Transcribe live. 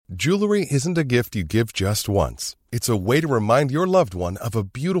Jewelry isn't a gift you give just once. It's a way to remind your loved one of a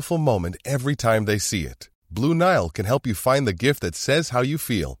beautiful moment every time they see it. Blue Nile can help you find the gift that says how you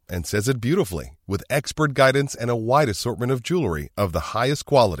feel and says it beautifully, with expert guidance and a wide assortment of jewelry of the highest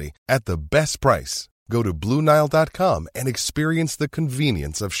quality at the best price. Go to BlueNile.com and experience the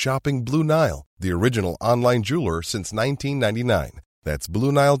convenience of shopping Blue Nile, the original online jeweler since 1999. That's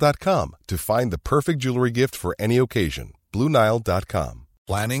BlueNile.com to find the perfect jewelry gift for any occasion. BlueNile.com.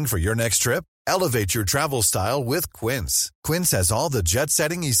 Planning for your next trip? Elevate your travel style with Quince. Quince has all the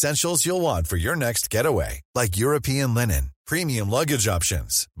jet-setting essentials you'll want for your next getaway, like European linen, premium luggage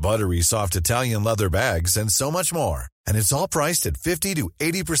options, buttery soft Italian leather bags, and so much more. And it's all priced at 50 to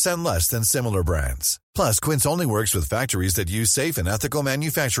 80% less than similar brands. Plus, Quince only works with factories that use safe and ethical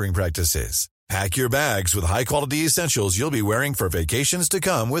manufacturing practices. Pack your bags with high-quality essentials you'll be wearing for vacations to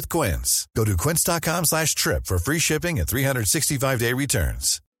come with Quince. Go to quince.com/trip for free shipping and 365-day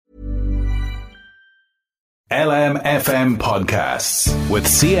returns. LMFM Podcasts. With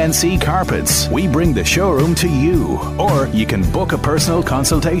CNC Carpets, we bring the showroom to you. Or you can book a personal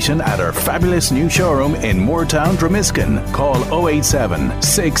consultation at our fabulous new showroom in Moortown, Dromiskin. Call 087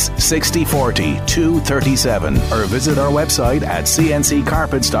 660 40 237 or visit our website at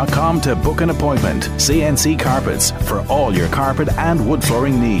cnccarpets.com to book an appointment. CNC Carpets, for all your carpet and wood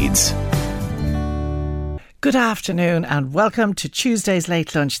flooring needs. Good afternoon and welcome to Tuesday's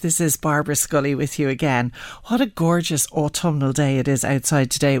Late Lunch. This is Barbara Scully with you again. What a gorgeous autumnal day it is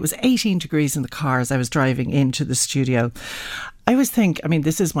outside today. It was 18 degrees in the car as I was driving into the studio. I always think,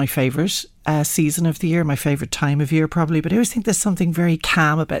 this is my favourite season of the year, my favourite time of year probably, but I always think there's something very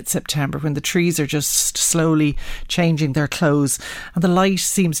calm about September when the trees are just slowly changing their clothes and the light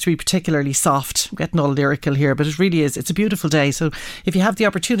seems to be particularly soft. I'm getting all lyrical here, but it really is. It's a beautiful day. So if you have the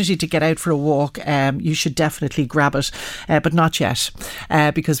opportunity to get out for a walk, you should definitely grab it, but not yet,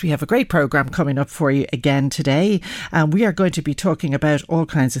 because we have a great programme coming up for you again today. We are going to be talking about all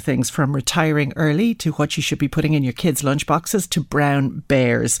kinds of things, from retiring early to what you should be putting in your kids' lunchboxes to brown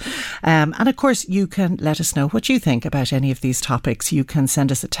bears. And of course, you can let us know what you think about any of these topics. You can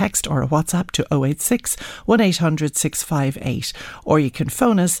send us a text or a WhatsApp to 086 1800 658, or you can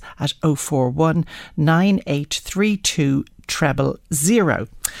phone us at 041 9832 000.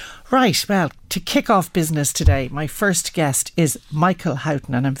 Right, well, to kick off business today, my first guest is Michael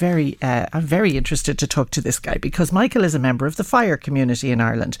Houghton, and I'm very interested to talk to this guy because Michael is a member of the fire community in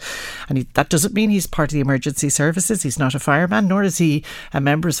Ireland, and that doesn't mean he's part of the emergency services. He's not a fireman, nor is he a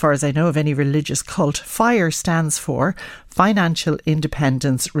member, as far as I know, of any religious cult. FIRE stands for Financial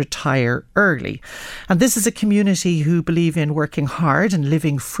Independence, Retire Early, and this is a community who believe in working hard and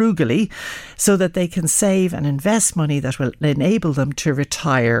living frugally so that they can save and invest money that will enable them to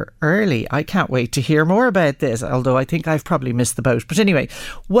retire early. I can't wait to hear more about this, although I think I've probably missed the boat. But anyway,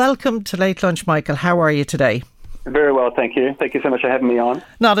 welcome to Late Lunch, Michael. How are you today? Very well, thank you. Thank you so much for having me on.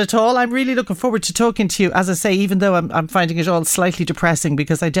 Not at all. I'm really looking forward to talking to you, as I say, even though I'm finding it all slightly depressing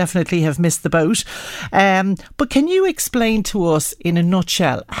because I definitely have missed the boat. But can you explain to us in a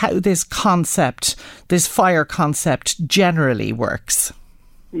nutshell how this concept, this FIRE concept, generally works?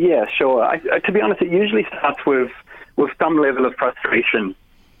 Yeah, sure. To be honest, it usually starts with some level of frustration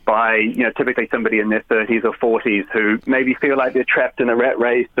by, typically somebody in their 30s or 40s who maybe feel like they're trapped in a rat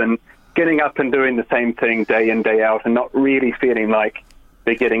race and getting up and doing the same thing day in, day out and not really feeling like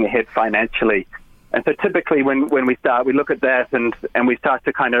they're getting ahead financially. And so typically when we start, we look at that and we start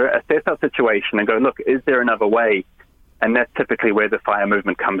to kind of assess our situation and go, look, is there another way? And that's typically where the FIRE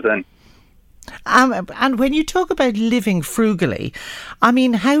movement comes in. And when you talk about living frugally,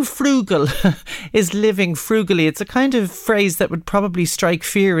 how frugal is living frugally? It's a kind of phrase that would probably strike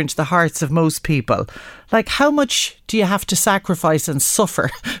fear into the hearts of most people. Like, how much do you have to sacrifice and suffer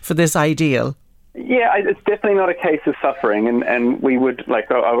for this ideal? Yeah, it's definitely not a case of suffering. And we would, I've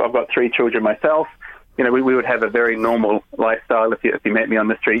got 3 children myself. We would have a very normal lifestyle. If you met me on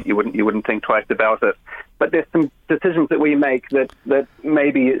the street, you wouldn't think twice about it. But there's some decisions that we make that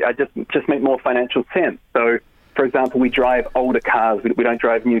maybe just make more financial sense. So, for example, we drive older cars. We don't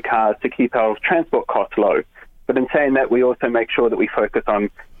drive new cars to keep our transport costs low. But in saying that, we also make sure that we focus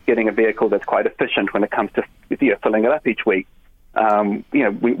on getting a vehicle that's quite efficient when it comes to filling it up each week.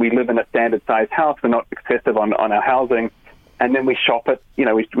 We live in a standard-sized house. We're not excessive on our housing. And then we shop at,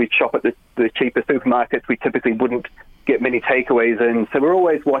 we shop at the cheaper supermarkets. We typically wouldn't get many takeaways in. So we're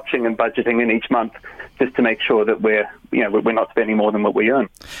always watching and budgeting in each month just to make sure that we're not spending more than what we earn.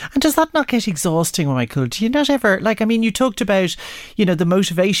 And does that not get exhausting, Michael? Do you not ever, you talked about, the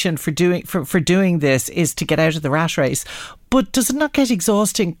motivation for doing this is to get out of the rat race. But does it not get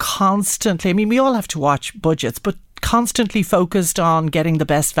exhausting constantly? We all have to watch budgets, but constantly focused on getting the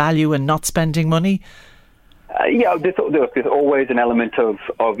best value and not spending money? There's always an element of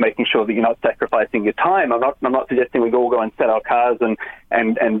making sure that you're not sacrificing your time. I'm not suggesting we all go and sell our cars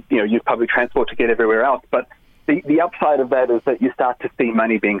and use public transport to get everywhere else. But the upside of that is that you start to see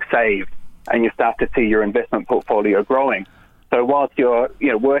money being saved, and you start to see your investment portfolio growing. So whilst you're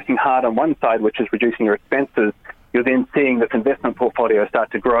working hard on one side, which is reducing your expenses, you're then seeing this investment portfolio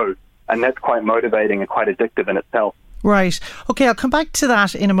start to grow, and that's quite motivating and quite addictive in itself. Right. Okay, I'll come back to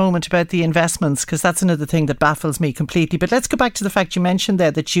that in a moment about the investments, because that's another thing that baffles me completely. But let's go back to the fact you mentioned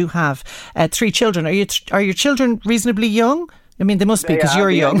there that you have 3 children. Are your children reasonably young? I mean, they must be, because you're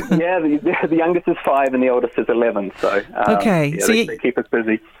young. The youngest is 5 and the oldest is 11. So, okay. They keep us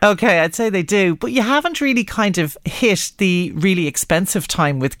busy. Okay, I'd say they do. But you haven't really kind of hit the really expensive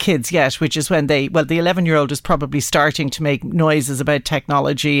time with kids yet, which is when the 11-year-old is probably starting to make noises about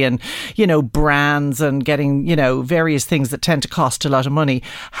technology and, brands and getting, various things that tend to cost a lot of money.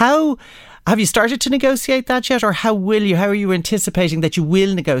 Have you started to negotiate that yet, or how are you anticipating that you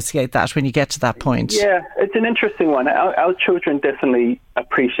will negotiate that when you get to that point? Yeah, it's an interesting one. Our children definitely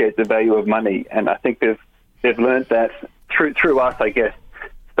appreciate the value of money, and I think they've learned that through us, I guess.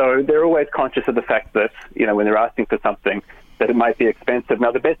 So they're always conscious of the fact that, when they're asking for something, that it might be expensive.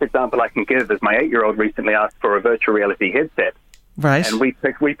 Now, the best example I can give is my 8-year-old recently asked for a virtual reality headset. Right. And we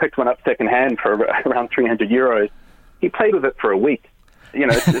picked one up secondhand for around €300. He played with it for a week.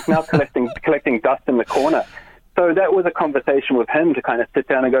 It's now collecting dust in the corner. So that was a conversation with him to kind of sit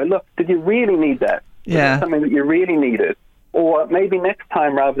down and go, look, did you really need that? Yeah. Is that something that you really needed? Or maybe next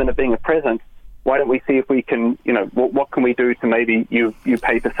time, rather than it being a present, why don't we see if we can, what can we do to maybe you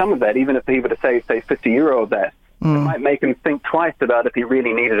pay for some of that, even if he were to save, say, €50 of that. It might make him think twice about if he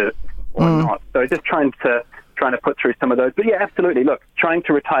really needed it or not. So just trying to put through some of those. But yeah, absolutely. Look, trying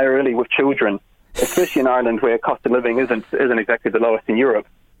to retire early with children, especially in Ireland, where cost of living isn't exactly the lowest in Europe,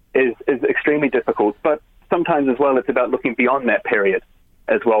 is extremely difficult. But sometimes as well, it's about looking beyond that period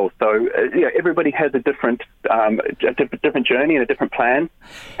as well. So everybody has a different journey and a different plan.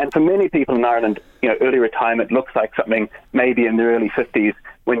 And for many people in Ireland, early retirement looks like something maybe in their early 50s,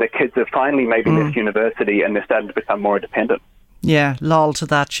 when the kids have finally maybe left university and they're starting to become more independent. Yeah, lol to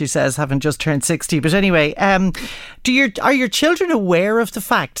that, she says, having just turned 60. But anyway, are your children aware of the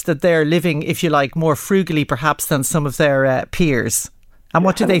fact that they're living, if you like, more frugally perhaps than some of their peers? And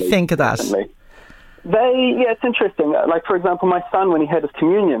what do they think of that? Definitely. It's interesting. Like, for example, my son, when he had his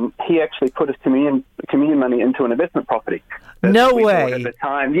communion, he actually put his communion money into an investment property. No way. At the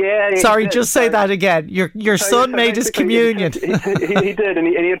time. Yeah. Sorry, just say that again. Your son made his communion. He did, and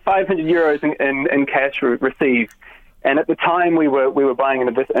he had €500 in cash received. And at the time, we were buying an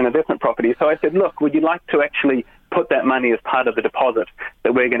investment property. So I said, look, would you like to actually put that money as part of the deposit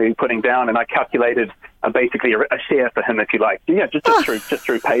that we're going to be putting down? And I calculated basically a share for him, if you like, just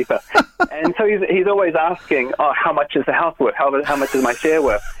through paper. And so he's always asking, how much is the house worth? How much is my share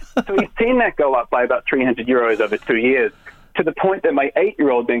worth? So he's seen that go up by about €300 over 2 years, to the point that my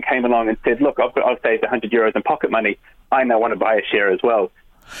 8-year-old then came along and said, look, I've saved €100 in pocket money. I now want to buy a share as well.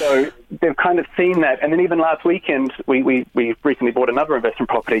 So they've kind of seen that. And then even last weekend, we recently bought another investment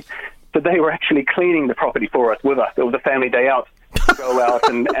property. So they were actually cleaning the property for us with us. It was a family day out to go out.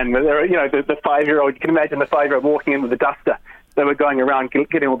 And the 5-year-old, you can imagine the 5-year-old walking in with a duster. They were going around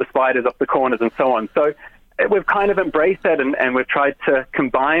getting all the spiders off the corners and so on. So we've kind of embraced that, and we've tried to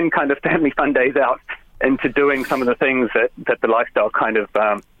combine kind of family fun days out into doing some of the things that the lifestyle kind of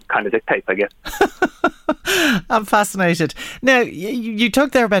dictates, I guess. I'm fascinated. Now, you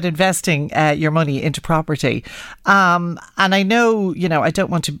talked there about investing your money into property. And I know, I don't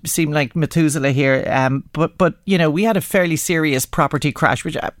want to seem like Methuselah here, but we had a fairly serious property crash,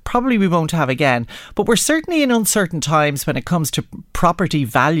 which probably we won't have again. But we're certainly in uncertain times when it comes to property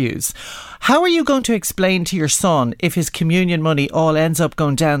values. How are you going to explain to your son if his communion money all ends up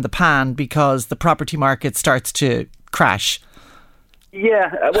going down the pan because the property market starts to crash?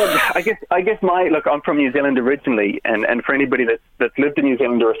 Yeah, well, I guess I'm from New Zealand originally, and for anybody that's lived in New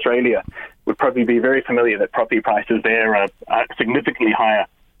Zealand or Australia would probably be very familiar that property prices there are significantly higher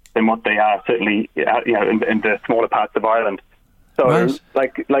than what they are certainly in the smaller parts of Ireland. So,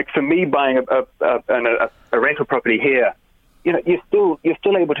 right. like for me, buying a rental property here, you're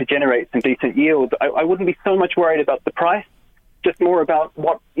still able to generate some decent yield. I wouldn't be so much worried about the price, just more about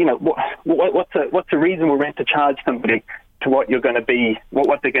what's a reasonable rent to charge somebody to what you're going to be,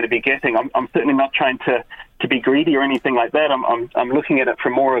 what they're going to be getting. I'm certainly not trying to be greedy or anything like that. I'm looking at it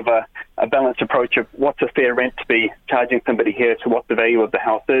from more of a balanced approach of what's a fair rent to be charging somebody here to what the value of the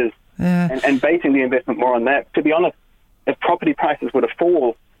house is, and basing the investment more on that. To be honest, if property prices were to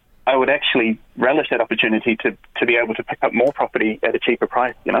fall, I would actually relish that opportunity to be able to pick up more property at a cheaper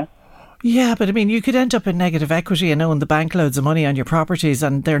price, you know? Yeah, but I mean, you could end up in negative equity and own the bank loads of money on your properties,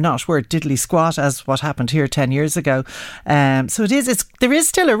 and they're not worth diddly squat, as what happened here 10 years ago. So there is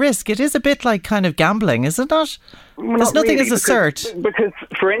still a risk. It is a bit like kind of gambling, is it not? There's nothing as a cert. Because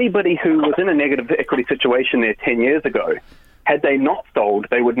for anybody who was in a negative equity situation there 10 years ago, had they not sold,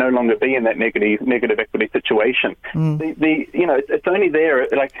 they would no longer be in that negative equity situation. It's only there,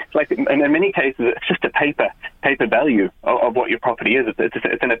 like in many cases, it's just a paper value of what your property is.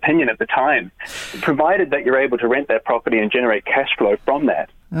 It's an opinion at the time, provided that you're able to rent that property and generate cash flow from that.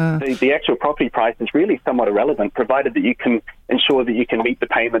 The actual property price is really somewhat irrelevant, provided that you can ensure that you can meet the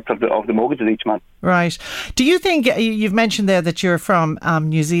payments of the mortgages each month. Right. Do you think, you've mentioned there that you're from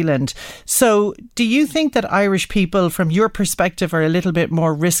New Zealand, so do you think that Irish people, from your perspective, are a little bit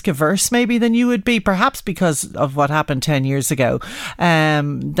more risk averse maybe than you would be, perhaps because of what happened 10 years ago?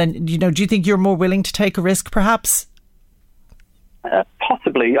 Do you think you're more willing to take a risk perhaps?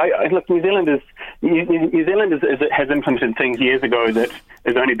 Possibly. Look, New Zealand has implemented things years ago that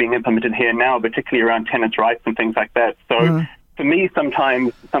is only being implemented here now, particularly around tenants' rights and things like that. So for me,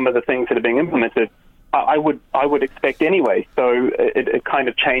 sometimes some of the things that are being implemented, I would expect anyway. So it kind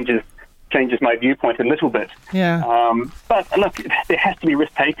of changes my viewpoint a little bit. Yeah. But look, there has to be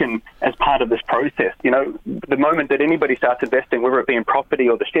risk taken as part of this process. You know, the moment that anybody starts investing, whether it be in property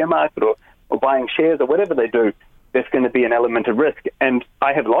or the share market or buying shares or whatever they do, there's going to be an element of risk. And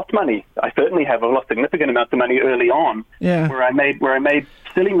I have lost money. I certainly have lost significant amounts of money early on, where I made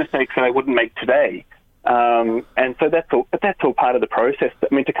silly mistakes that I wouldn't make today. And so that's all part of the process. I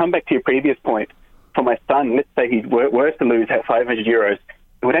mean, to come back to your previous point, for my son, let's say he were to lose that 500 euros,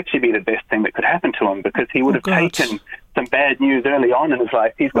 it would actually be the best thing that could happen to him, because he would have taken some bad news early on in his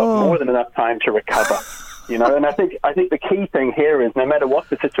life. He's got more than enough time to recover, you know. And I think the key thing here is, no matter what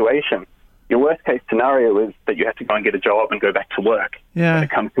the situation, your worst case scenario is that you have to go and get a job and go back to work when it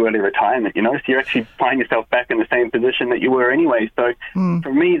comes to early retirement, you know. So you actually find yourself back in the same position that you were anyway. So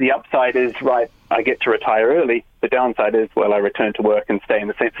for me, the upside is, right, I get to retire early. The downside is, well, I return to work and stay in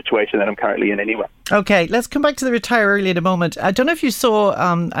the same situation that I'm currently in anyway. Okay, let's come back to the retire early in a moment. I don't know if you saw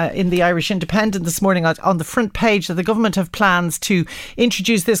in the Irish Independent this morning on the front page that the government have plans to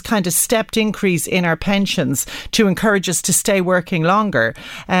introduce this kind of stepped increase in our pensions to encourage us to stay working longer.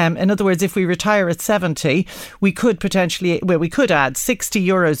 In other words, if we retire at 70, we could add 60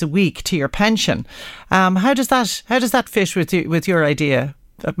 euros a week to your pension. How does that fit with your idea?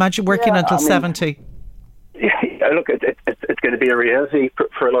 Imagine working until 70. Yeah, look, it's going to be a reality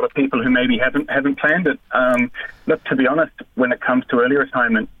for a lot of people who maybe haven't planned it. Look, to be honest, when it comes to early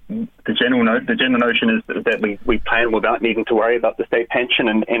retirement, the general notion is that we plan without needing to worry about the state pension,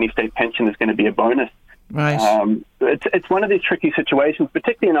 and any state pension is going to be a bonus. Right. It's one of these tricky situations,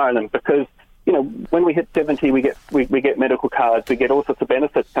 particularly in Ireland, because, you know, when we hit 70, we get medical cards, we get all sorts of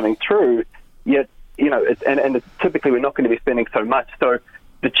benefits coming through. Yet, you know, and typically we're not going to be spending so much. So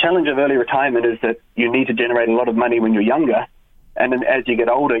the challenge of early retirement is that you need to generate a lot of money when you're younger, and then as you get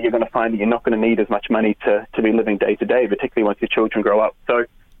older, you're going to find that you're not going to need as much money to be living day to day, particularly once your children grow up. So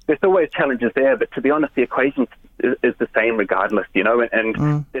there's always challenges there, but to be honest, the equation is the same regardless, you know,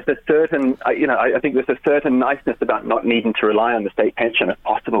 and there's a certain, I think there's a certain niceness about not needing to rely on the state pension if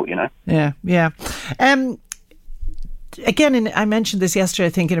possible, you know. Yeah. Again, I mentioned this yesterday, I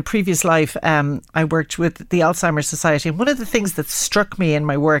think, in a previous life, I worked with the Alzheimer's Society. And one of the things that struck me in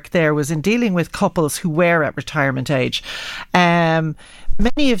my work there was in dealing with couples who were at retirement age.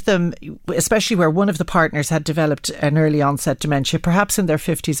 Many of them, especially where one of the partners had developed an early onset dementia, perhaps in their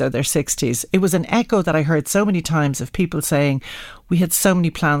 50s or their 60s, it was an echo that I heard so many times of people saying, we had so many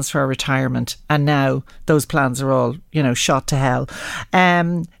plans for our retirement and now those plans are all, you know, shot to hell.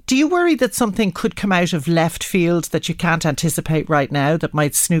 Do you worry that something could come out of left field that you can't anticipate right now that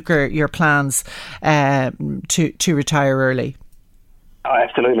might snooker your plans to retire early? Oh,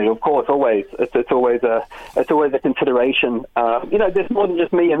 absolutely, of course, always. It's always a consideration. There's more than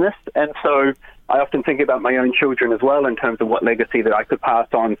just me in this, and so I often think about my own children as well in terms of what legacy that I could pass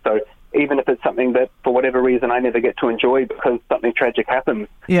on. So even if it's something that, for whatever reason, I never get to enjoy because something tragic happens,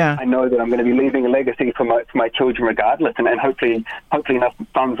 I know that I'm going to be leaving a legacy for my children regardless, and hopefully enough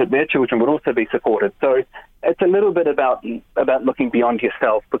funds that their children would also be supported. So it's a little bit about looking beyond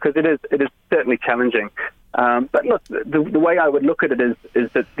yourself, because it is certainly challenging. But look, the way I would look at it is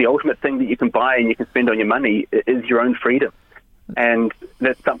that the ultimate thing that you can buy and you can spend on your money is your own freedom. And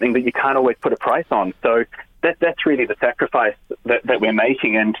that's something that you can't always put a price on. So that's really the sacrifice that we're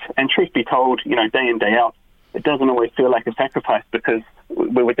making. And truth be told, day in, day out, it doesn't always feel like a sacrifice because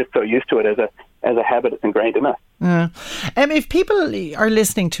we're just so used to it as a habit, it's ingrained in us. If people are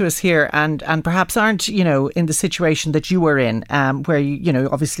listening to us here and perhaps aren't, in the situation that you were in, where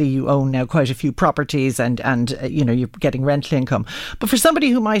obviously you own now quite a few properties and you're getting rental income, but for somebody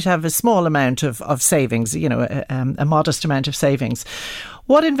who might have a small amount of savings, a modest amount of savings,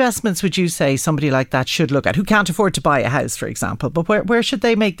 what investments would you say somebody like that should look at, who can't afford to buy a house, for example, but where should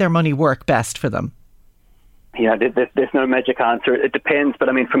they make their money work best for them? There's no magic answer. It depends. But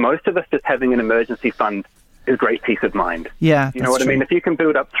I mean, for most of us, just having an emergency fund is great peace of mind. Yeah, you know what I mean? If you can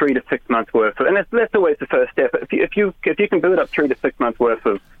build up 3 to 6 months worth of, and that's always the first step. If you can build up 3 to 6 months worth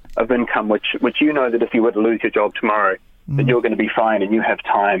of income, which you know that if you were to lose your job tomorrow, that you're going to be fine and you have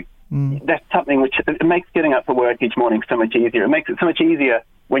time. That's something which it makes getting up for work each morning so much easier. It makes it so much easier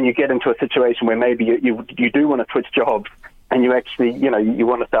when you get into a situation where maybe you do want to switch jobs and you actually, you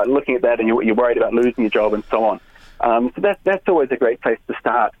want to start looking at that and you're worried about losing your job and so on. So that's always a great place to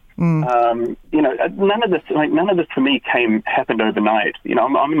start. None of this for me happened overnight.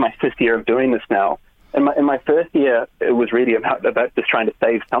 I'm in my 5th year of doing this now. In my first year, it was really about just trying to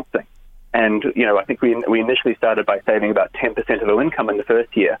save something. And, I think we initially started by saving about 10% of our income in the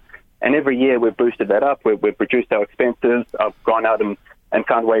first year. And every year we've boosted that up. We've reduced our expenses. I've gone out and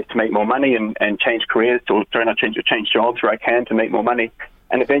found ways to make more money and change careers or change jobs where I can to make more money.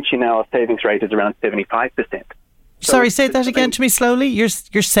 And eventually now our savings rate is around 75%. Sorry, say that again to me slowly. Your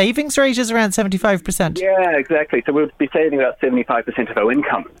savings rate is around 75%. Yeah, exactly. So we'll be saving about 75% of our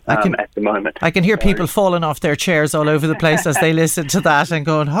income at the moment. I can hear people falling off their chairs all over the place as they listen to that and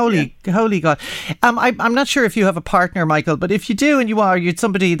going, holy God. I'm not sure if you have a partner, Michael, but if you do and you're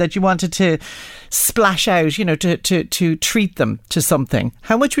somebody that you wanted to splash out, to treat them to something,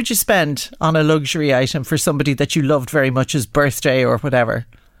 how much would you spend on a luxury item for somebody that you loved very much, as birthday or whatever?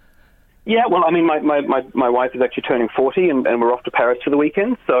 Yeah, well, I mean, my wife is actually turning 40, and we're off to Paris for the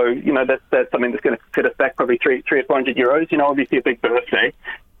weekend. So, that's something that's going to set us back probably 300 or 400 euros. Obviously a big birthday,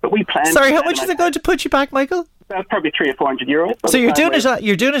 but we plan. Sorry, how much is it going to put you back, Michael? Probably 300 or 400 euros. So you're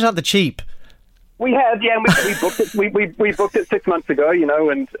doing it on the cheap. We have, yeah. And we booked it. We booked it 6 months ago,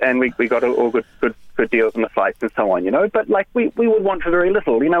 and we got all good deals on the flights and so on, But we would want for very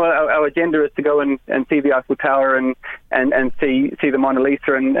little. Our agenda is to go and see the Eiffel Tower and see the Mona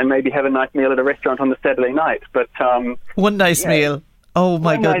Lisa and maybe have a nice meal at a restaurant on the Saturday night. But one nice meal. Oh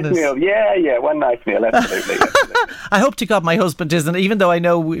my goodness. Nice meal. Yeah, one nice meal, absolutely. I hope to God my husband isn't, even though I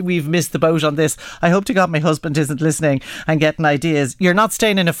know we've missed the boat on this, I hope to God my husband isn't listening and getting ideas. You're not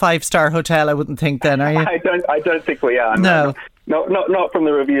staying in a 5-star hotel, I wouldn't think then, are you? I don't think we are. No. Not from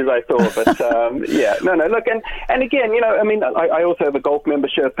the reviews I saw, but yeah, no. Look, and again, I also have a golf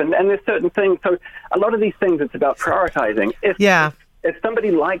membership, and there's certain things. So a lot of these things, it's about prioritizing. If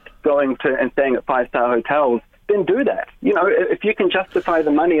somebody liked going to and staying at 5-star hotels, then do that. If you can justify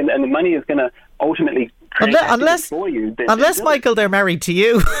the money, and the money is going to ultimately unless for you. Unless, Michael, they're married to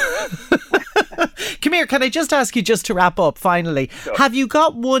you. Come here, can I just ask you, just to wrap up finally, sure. Have you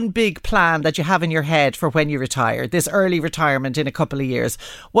got one big plan that you have in your head for when you retire, this early retirement in a couple of years?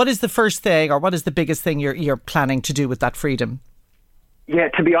 What is the first thing, or what is the biggest thing you're planning to do with that freedom? Yeah,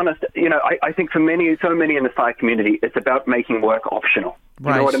 to be honest, I think for so many in the Psi community, it's about making work optional.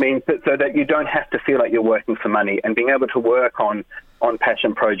 Right. You know what I mean? So that you don't have to feel like you're working for money, and being able to work on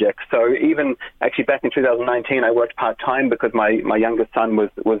passion projects. So even actually back in 2019, I worked part-time because my youngest son was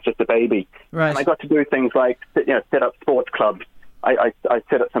just a baby. Right. And I got to do things like set up sports clubs. I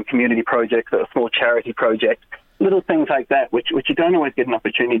set up some community projects, a small charity project, little things like that, which you don't always get an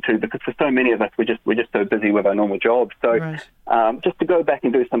opportunity to, because for so many of us, we're just so busy with our normal jobs. So right. Just to go back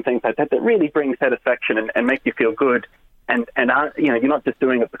and do some things like that really bring satisfaction and make you feel good. And you're not just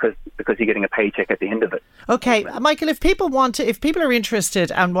doing it because you're getting a paycheck at the end of it. Okay, Michael, if people are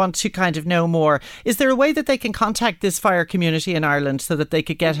interested and want to kind of know more, is there a way that they can contact this fire community in Ireland so that they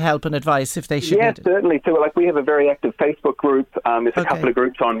could get help and advice if they should? Yeah, certainly. So we have a very active Facebook group. There's a couple of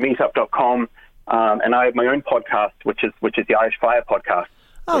groups on meetup.com, and I have my own podcast, which is the Irish Fire Podcast.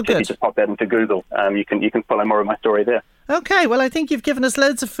 Oh, good. If you just pop that into Google, you can follow more of my story there. Okay, well, I think you've given us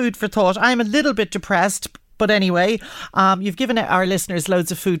loads of food for thought. I'm a little bit depressed. But anyway, you've given our listeners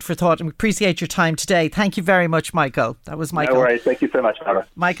loads of food for thought, and we appreciate your time today. Thank you very much, Michael. That was Michael. No worries. Thank you so much, Barbara.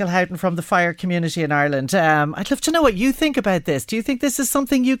 Michael Houghton from the fire community in Ireland. I'd love to know what you think about this. Do you think this is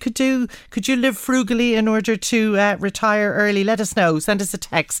something you could do? Could you live frugally in order to retire early? Let us know. Send us a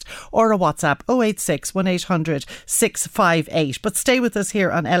text or a WhatsApp 086 1800 658. But stay with us here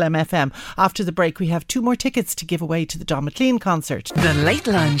on LMFM. After the break, we have 2 more tickets to give away to the Don McLean concert. The Late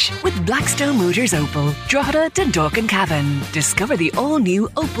Lunch with Blackstone Motors Opel. Drogheda Drogheda to Dorkin-Cavan. Discover the all-new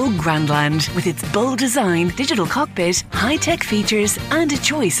Opel Grandland with its bold design, digital cockpit, high-tech features and a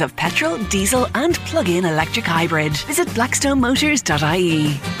choice of petrol, diesel and plug-in electric hybrid. Visit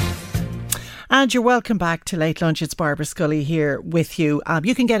blackstonemotors.ie. And you're welcome back to Late Lunch. It's Barbara Scully here with you.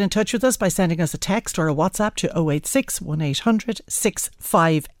 You can get in touch with us by sending us a text or a WhatsApp to 086 1800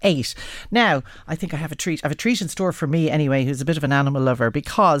 658. Now, I think I have a treat in store for me anyway, who's a bit of an animal lover,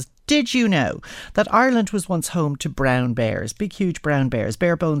 because did you know that Ireland was once home to brown bears? Big, huge brown bears.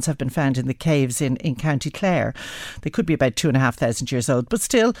 Bear bones have been found in the caves in County Clare. They could be about 2,500 years old, but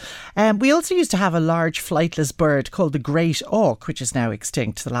still. We also used to have a large flightless bird called the great auk, which is now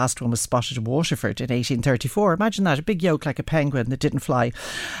extinct. The last one was spotted in Waterford in 1834. Imagine that, a big yoke like a penguin that didn't fly.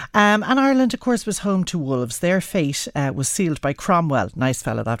 And Ireland, of course, was home to wolves. Their fate was sealed by Cromwell. Nice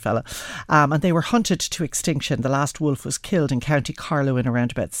fella, that fella. And they were hunted to extinction. The last wolf was killed in County Carlow in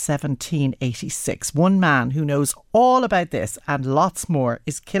around about 1786. One man who knows all about this and lots more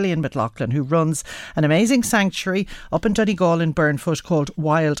is Killian McLaughlin, who runs an amazing sanctuary up in Donegal in Burnfoot called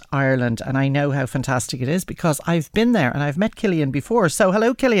Wild Ireland. And I know how fantastic it is because I've been there and I've met Killian before. So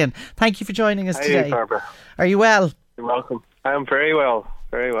hello, Killian. Thank you for joining us today. Hi, Barbara. Are you well? You're welcome. I'm very well.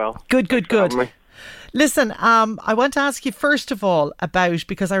 Very well. Good. Listen, I want to ask you first of all about,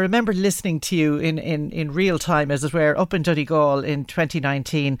 because I remember listening to you in real time, as it were, up in Donegal in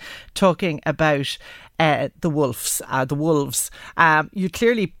 2019, talking about the wolves. You're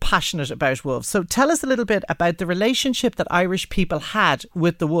clearly passionate about wolves. So tell us a little bit about the relationship that Irish people had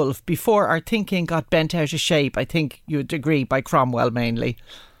with the wolf before our thinking got bent out of shape. I think you'd agree, by Cromwell mainly.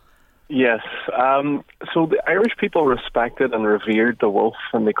 Yes. So the Irish people respected and revered the wolf,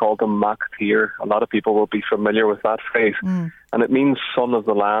 and they called him Mac Tír. A lot of people will be familiar with that phrase. And it means son of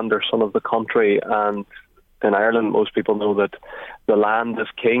the land or son of the country. And in Ireland, most people know that the land is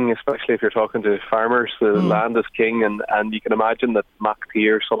king, especially if you're talking to farmers. The land is king, and you can imagine that Mac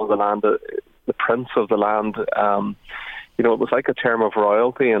Tír, son of the land, the prince of the land, it was like a term of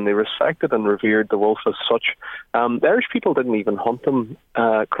royalty, and they respected and revered the wolf as such. The Irish people didn't even hunt them.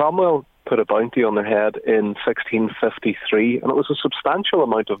 Cromwell put a bounty on their head in 1653, and it was a substantial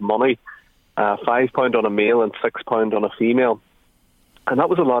amount of money, £5 on a male and £6 on a female. And that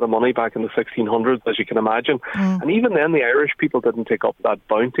was a lot of money back in the 1600s, as you can imagine. And even then, the Irish people didn't take up that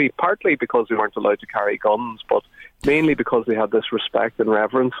bounty, partly because they weren't allowed to carry guns, but mainly because they had this respect and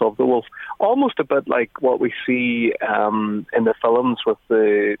reverence of the wolf. Almost a bit like what we see in the films with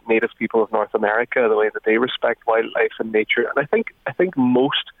the native people of North America, the way that they respect wildlife and nature. And I think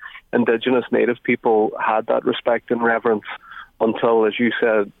most indigenous native people had that respect and reverence until, as you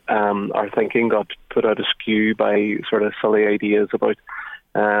said, our thinking got put out askew by sort of silly ideas about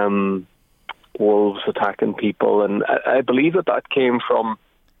wolves attacking people. And I believe that came from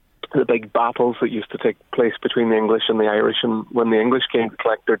the big battles that used to take place between the English and the Irish. And when the English came to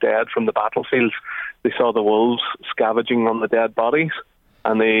collect their dead from the battlefields, they saw the wolves scavenging on the dead bodies,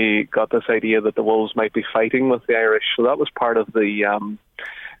 and they got this idea that the wolves might be fighting with the Irish. So that was part of the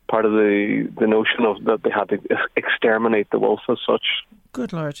notion of that they had to exterminate the wolf as such.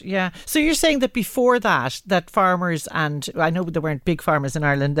 Good Lord, yeah. So you're saying that before that farmers, and I know there weren't big farmers in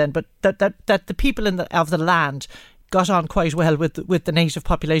Ireland then, but that the people of the land got on quite well with the native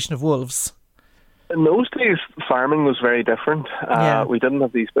population of wolves. In those days, farming was very different. We didn't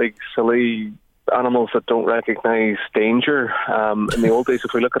have these big, silly animals that don't recognise danger. In the old days,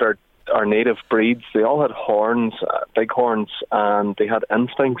 if we look at our native breeds, they all had horns, big horns, and they had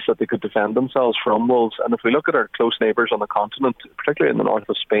instincts that they could defend themselves from wolves. And if we look at our close neighbours on the continent, particularly in the north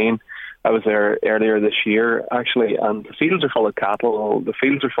of Spain, I was there earlier this year, actually, and the fields are full of cattle, the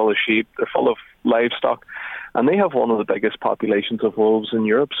fields are full of sheep, they're full of livestock, and they have one of the biggest populations of wolves in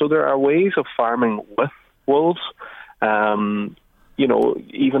Europe. So there are ways of farming with wolves.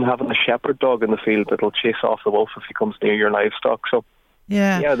 Even having a shepherd dog in the field that'll chase off the wolf if he comes near your livestock. So,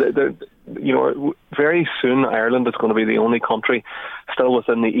 very soon Ireland is going to be the only country still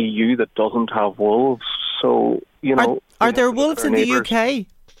within the EU that doesn't have wolves. So, are there wolves in the UK?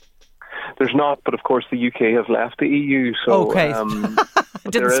 There's not, but of course the UK has left the EU. So, okay. I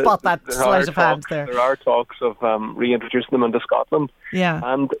didn't spot that sleight of hand there. There are talks of reintroducing them into Scotland. Yeah.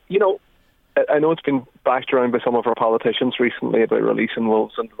 And, I know it's been bashed around by some of our politicians recently about releasing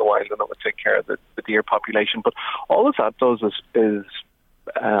wolves into the wild, and it would take care of the deer population. But all of that does is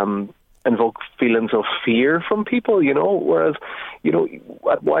invoke feelings of fear from people, whereas,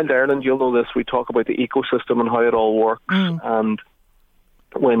 at Wild Ireland, you'll know this, we talk about the ecosystem and how it all works. And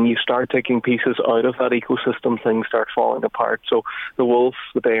when you start taking pieces out of that ecosystem, things start falling apart. So the wolf,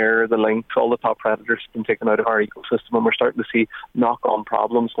 the bear, the lynx, all the top predators have been taken out of our ecosystem, and we're starting to see knock-on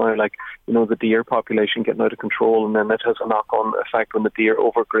problems now, like, the deer population getting out of control, and then it has a knock-on effect when the deer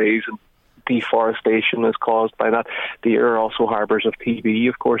overgraze, and deforestation is caused by that. Deer are also harbours of TB,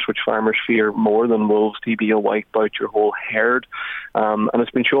 of course, which farmers fear more than wolves. TB will wipe out your whole herd. And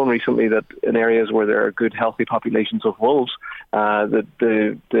it's been shown recently that in areas where there are good, healthy populations of wolves,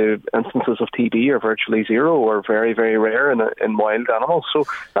 the instances of TB are virtually zero or very, very rare in wild animals. So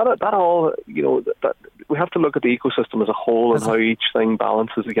that all, that we have to look at the ecosystem as a whole and how each thing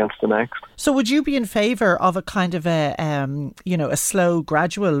balances against the next. So would you be in favour of a kind of a slow,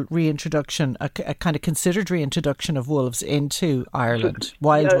 gradual reintroduction, a kind of considered reintroduction of wolves into Ireland,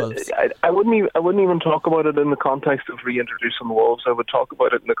 wild wolves? I wouldn't even talk about it in the context of reintroducing wolves. I would talk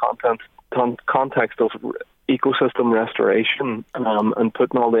about it in the context of ecosystem restoration and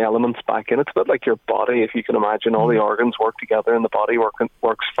putting all the elements back in. It's a bit like your body, if you can imagine. All the organs work together and the body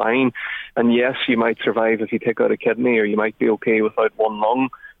works fine. And yes, you might survive if you take out a kidney, or you might be okay without one lung.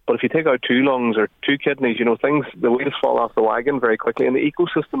 But if you take out two lungs or two kidneys, the wheels fall off the wagon very quickly. And the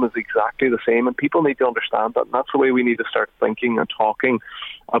ecosystem is exactly the same. And people need to understand that. And that's the way we need to start thinking and talking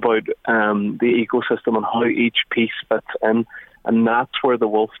about the ecosystem and how each piece fits in. And that's where the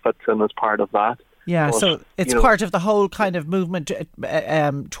wolf fits in as part of that. Yeah, so it's part of the whole kind of movement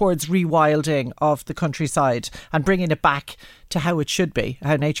towards rewilding of the countryside and bringing it back to how it should be,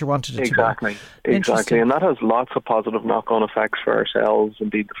 how nature wanted it to be. Exactly. And that has lots of positive knock-on effects for ourselves,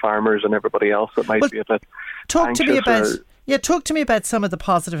 indeed the farmers and everybody else that might be a bit anxious. Talk to me about some of the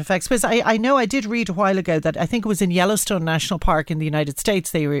positive effects, because I know I did read a while ago that I think it was in Yellowstone National Park in the United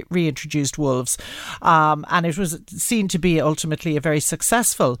States they reintroduced wolves, and it was seen to be ultimately a very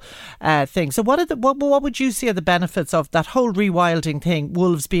successful thing. So what would you see are the benefits of that whole rewilding thing,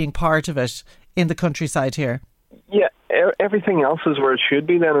 wolves being part of it in the countryside here? Yeah, everything else is where it should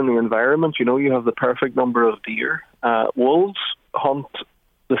be then in the environment. You have the perfect number of deer. Wolves hunt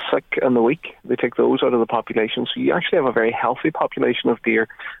the sick and the weak. They take those out of the population. So you actually have a very healthy population of deer,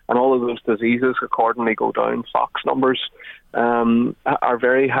 and all of those diseases accordingly go down. Fox numbers are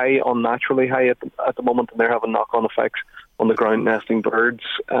very high, unnaturally high at the moment, and they're having knock-on effects on the ground nesting birds.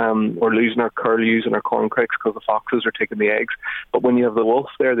 We're losing our curlews and our corncrakes because the foxes are taking the eggs. But when you have the wolf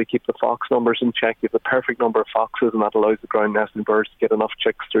there, they keep the fox numbers in check. You have the perfect number of foxes, and that allows the ground nesting birds to get enough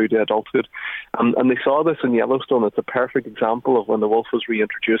chicks through to adulthood. And they saw this in Yellowstone. It's a perfect example of when the wolf was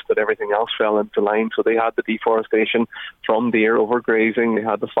reintroduced, that everything else fell into line. So they had the deforestation from deer overgrazing. They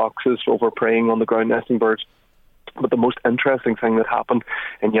had the foxes overpreying on the ground nesting birds. But the most interesting thing that happened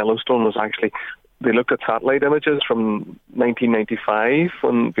in Yellowstone was actually they looked at satellite images from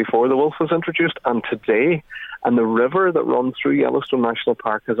 1995, before the wolf was introduced, and today, and the river that runs through Yellowstone National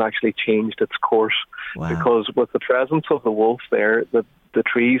Park has actually changed its course. Wow. Because with the presence of the wolf there, the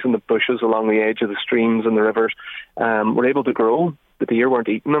trees and the bushes along the edge of the streams and the rivers were able to grow. The deer weren't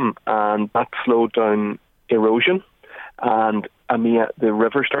eating them, and that slowed down erosion, and the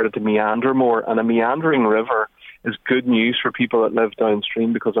river started to meander more. And a meandering river is good news for people that live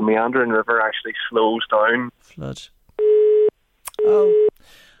downstream, because a meandering river actually slows down flood.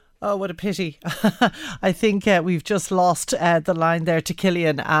 Oh, what a pity. I think we've just lost the line there to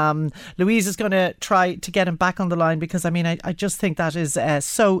Killian. Louise is going to try to get him back on the line, because I just think that is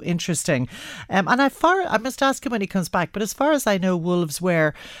so interesting. And I must ask him when he comes back, but as far as I know, wolves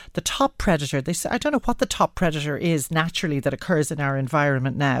were the top predator. I don't know what the top predator is naturally that occurs in our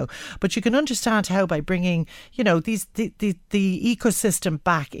environment now, but you can understand how by bringing, the ecosystem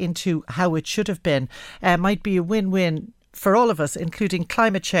back into how it should have been might be a win-win for all of us, including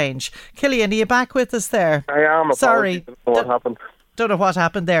climate change. Killian, are you back with us there? I am. Sorry. What happened? Don't know what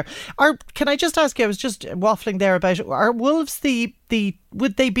happened there. Can I just ask you, I was just waffling there about, are wolves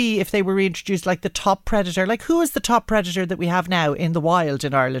would they be, if they were reintroduced, like the top predator? Like, who is the top predator that we have now in the wild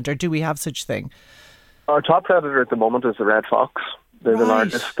in Ireland, or do we have such thing? Our top predator at the moment is the red fox. They're the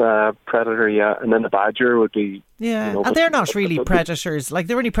largest predator, yeah. And then the badger would be... Yeah, and they're not really predators. Like,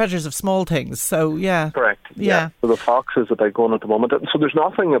 they're only predators of small things, so yeah. Correct, yeah. So the fox is a big one at the moment. So there's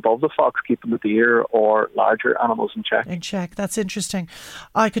nothing above the fox keeping the deer or larger animals in check. In check, that's interesting.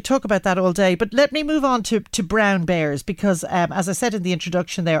 I could talk about that all day, but let me move on to brown bears, because as I said in the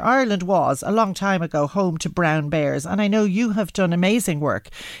introduction there, Ireland was, a long time ago, home to brown bears. And I know you have done amazing work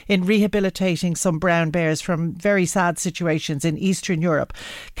in rehabilitating some brown bears from very sad situations in Eastern Europe.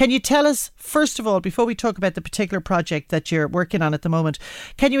 Can you tell us, first of all, before we talk about the particular particular project that you're working on at the moment.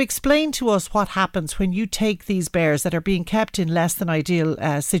 Can you explain to us what happens when you take these bears that are being kept in less than ideal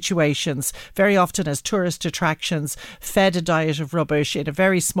situations, very often as tourist attractions, fed a diet of rubbish in a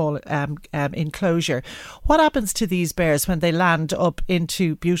very small enclosure? What happens to these bears when they land up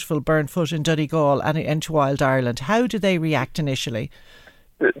into beautiful Burnfoot in Donegal and into Wild Ireland? How do they react initially?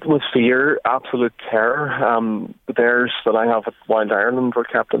 With fear, absolute terror. The bears that I have at Wild Ireland were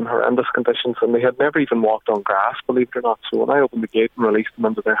kept in horrendous conditions, and they had never even walked on grass, believe it or not. So when I opened the gate and released them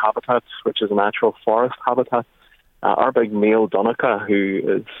into their habitats, which is a natural forest habitat, our big male Donica, who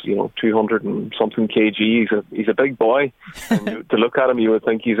is 200 and something kg, he's a big boy. And to look at him, you would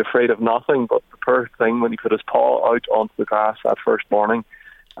think he's afraid of nothing. But the poor thing, when he put his paw out onto the grass that first morning,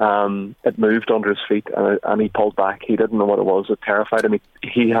 it moved under his feet and he pulled back. He didn't know what it was. It terrified him.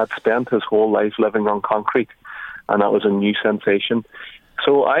 He had spent his whole life living on concrete, and that was a new sensation.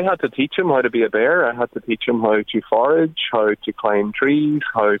 So I had to teach him how to be a bear. I had to teach him how to forage, how to climb trees,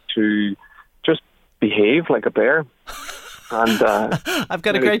 how to just behave like a bear. And I've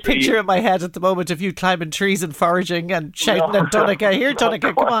got a great picture in my head at the moment of you climbing trees and foraging and shouting at Donica, "Here,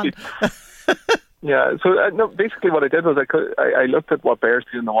 Donica, come on." Yeah, so basically what I did was I looked at what bears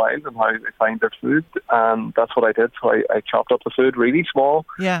do in the wild and how they find their food, and that's what I did. So I chopped up the food really small.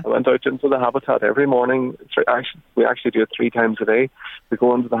 Yeah. I went out into the habitat every morning. We actually do it 3 times a day. We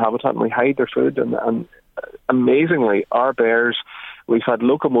go into the habitat and we hide their food, and amazingly, our bears, we've had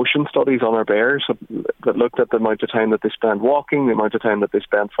locomotion studies on our bears that looked at the amount of time that they spend walking, the amount of time that they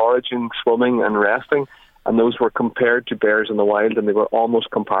spend foraging, swimming and resting. And those were compared to bears in the wild, and they were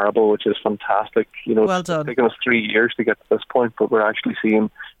almost comparable, which is fantastic. Well done. It's taken us 3 years to get to this point, but we're actually seeing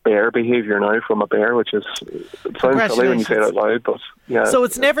bear behaviour now from a bear, which is, it sounds silly when you say it out loud, but yeah. So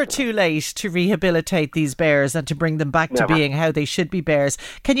it's never too late to rehabilitate these bears and to bring them back to being how they should be bears.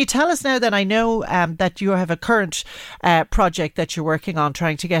 Can you tell us now then, I know that you have a current project that you're working on,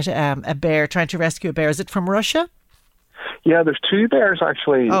 trying to get a bear, trying to rescue a bear. Is it from Russia? Yeah, there's 2 bears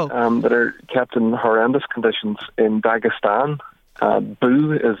actually that are kept in horrendous conditions in Dagestan.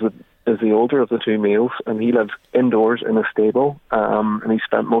 Boo is the older of the 2 males, and he lives indoors in a stable, and he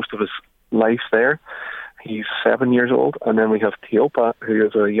spent most of his life there. He's 7 years old. And then we have Teopa, who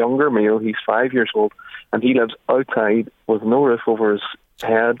is a younger male. He's 5 years old, and he lives outside with no roof over his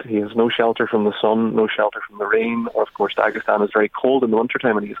head. He has no shelter from the sun, no shelter from the rain. Or of course, Dagestan is very cold in the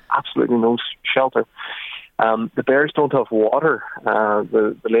wintertime, and he has absolutely no shelter. The bears don't have water.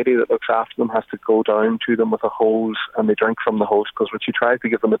 The lady that looks after them has to go down to them with a hose, and they drink from the hose, because when she tries to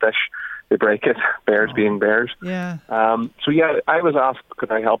give them a dish, they break it, bears being bears. Yeah. I was asked,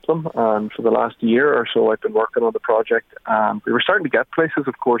 could I help them? And for the last year or so, I've been working on the project. We were starting to get places,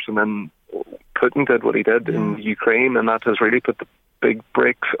 of course, and then Putin did what he did in Ukraine, and that has really put the big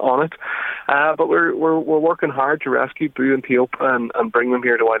brakes on it. But we're working hard to rescue Boo and Teopa and bring them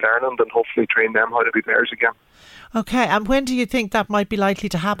here to Wild Ireland and hopefully train them how to be bears again. Okay, and when do you think that might be likely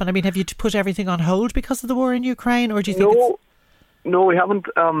to happen? I mean, have you put everything on hold because of the war in Ukraine, or do you think No, we haven't.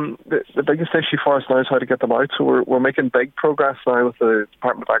 The biggest issue for us now is how to get them out. So we're making big progress now with the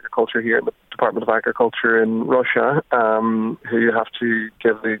Department of Agriculture here and the Department of Agriculture in Russia, who have to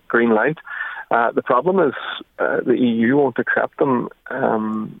give the green light. The problem is the EU won't accept them.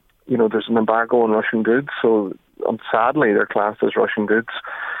 There's an embargo on Russian goods, so sadly they're classed as Russian goods.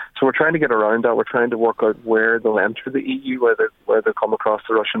 So we're trying to get around that. We're trying to work out where they'll enter the EU, where they come across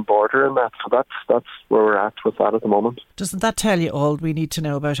the Russian border, and that. So that's where we're at with that at the moment. Doesn't that tell you all we need to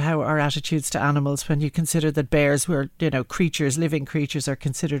know about how our attitudes to animals, when you consider that bears, who are creatures, living creatures, are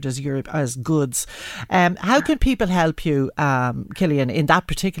considered as goods? How can people help you, Killian, in that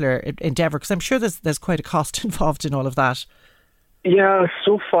particular endeavour? Because I'm sure there's quite a cost involved in all of that. Yeah,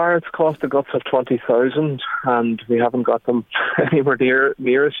 so far it's cost the guts of 20,000, and we haven't got them anywhere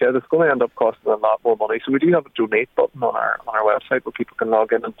near us yet. It's going to end up costing a lot more money. So we do have a donate button on our website where people can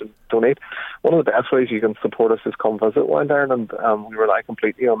log in and donate. One of the best ways you can support us is come visit Wild Ireland. We rely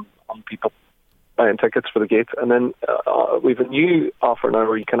completely on people buying tickets for the gates, and then we've a new offer now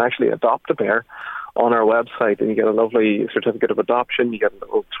where you can actually adopt a bear on our website, and you get a lovely certificate of adoption. You get a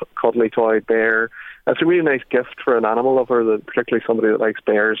little cuddly toy bear. It's a really nice gift for an animal lover, particularly somebody that likes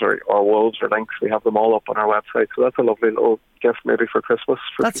bears or wolves or lynx. We have them all up on our website, so that's a lovely little gift maybe for Christmas.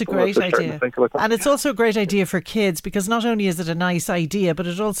 That's a great idea. And it's also a great idea for kids, because not only is it a nice idea, but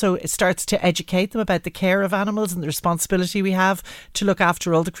it starts to educate them about the care of animals and the responsibility we have to look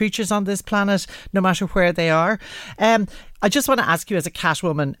after all the creatures on this planet, no matter where they are. I just want to ask you, as a cat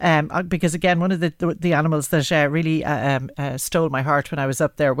woman, because again, one of the animals that really stole my heart when I was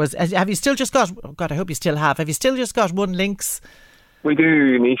up there was, have you still just got, oh God, I hope you still have you still just got one lynx? We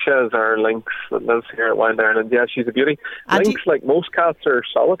do. Nisha is our lynx that lives here at Wild Ireland. Yeah, she's a beauty. Lynx, like most cats, are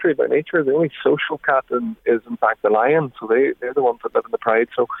solitary by nature. The only social cat is in fact the lion. So they're the ones that live in the pride.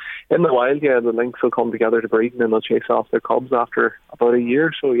 So in the wild, yeah, the lynx will come together to breed and then they'll chase off their cubs after about a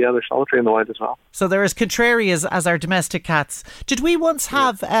year. So yeah, they're solitary in the wild as well. So they're as contrary as our domestic cats. Did we once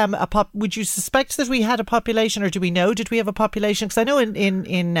have would you suspect that we had a population, or do we know, did we have a population? Because I know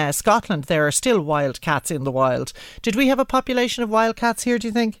in Scotland there are still wild cats in the wild. Did we have a population of wild cats here, do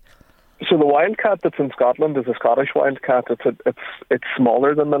you think? So the wildcat that's in Scotland is a Scottish wildcat. It's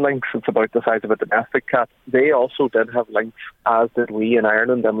smaller than the lynx. It's about the size of a domestic cat. They also did have lynx, as did we in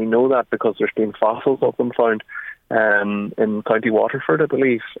Ireland, and we know that because there's been fossils of them found in County Waterford, I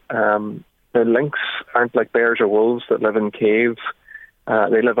believe. The lynx aren't like bears or wolves that live in caves.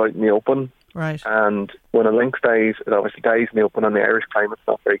 They live out in the open. Right. And when a lynx dies, it obviously dies in the open, and the Irish climate's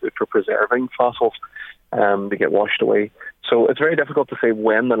not very good for preserving fossils. They get washed away. So it's very difficult to say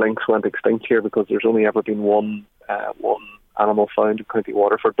when the lynx went extinct here, because there's only ever been one animal found in County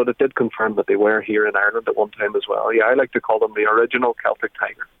Waterford, but it did confirm that they were here in Ireland at one time as well. Yeah, I like to call them the original Celtic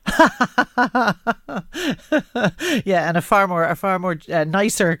tiger. Yeah, and a far more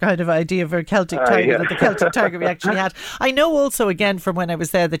nicer kind of idea of a Celtic tiger than the Celtic tiger we actually had. I know also, again, from when I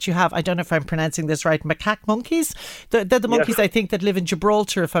was there, that you have, I don't know if I'm pronouncing this right, macaque monkeys. They're the monkeys, yes, I think, that live in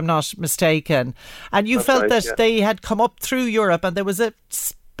Gibraltar, if I'm not mistaken. And you felt that they had come up through Europe, and there was a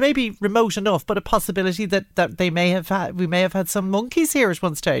maybe remote enough, but a possibility that we may have had some monkeys here at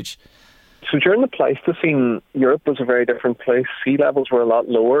one stage. So during the Pleistocene, Europe was a very different place. Sea levels were a lot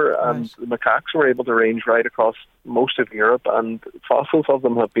lower, and the macaques were able to range right across most of Europe, and fossils of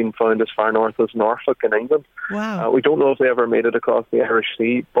them have been found as far north as Norfolk in England. Wow. We don't know if they ever made it across the Irish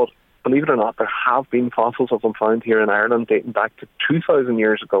Sea, but believe it or not, there have been fossils of them found here in Ireland dating back to 2,000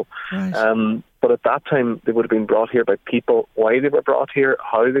 years ago. Right. But at that time, they would have been brought here by people. Why they were brought here,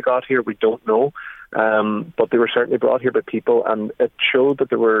 how they got here, we don't know. But they were certainly brought here by people, and it showed that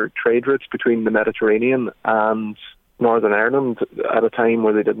there were trade routes between the Mediterranean and Northern Ireland at a time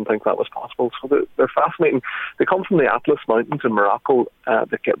where they didn't think that was possible. So they're fascinating. They come from the Atlas Mountains in Morocco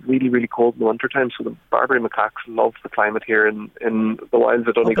that get really, really cold in the wintertime. So the Barbary macaques love the climate here in the wilds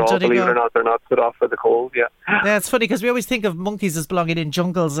of Donegal. Believe it or not, they're not put off by the cold. Yeah, it's funny because we always think of monkeys as belonging in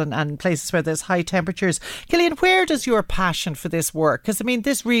jungles and places where there's high temperatures. Killian, where does your passion for this work? Because I mean,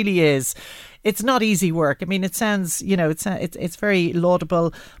 this really is. It's not easy work. I mean, it sounds, it's very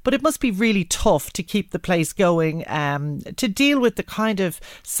laudable, but it must be really tough to keep the place going, to deal with the kind of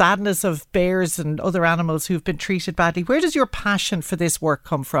sadness of bears and other animals who've been treated badly. Where does your passion for this work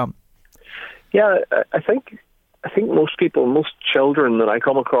come from? Yeah, I think most people, most children that I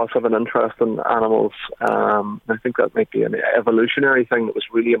come across have an interest in animals. I think that might be an evolutionary thing that was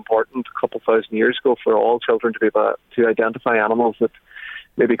really important a couple thousand years ago for all children to be able to identify animals that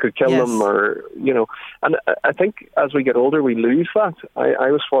maybe could kill them, or, and I think as we get older we lose that. I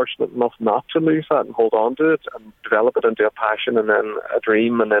was fortunate enough not to lose that and hold on to it and develop it into a passion and then a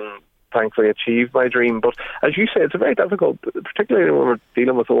dream, and then thankfully achieve my dream. But as you say, it's very difficult, particularly when we're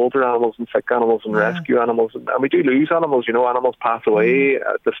dealing with older animals and sick animals and rescue animals, and we do lose animals. Animals pass away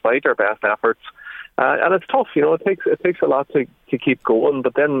despite our best efforts. And it's tough, it takes a lot to keep going.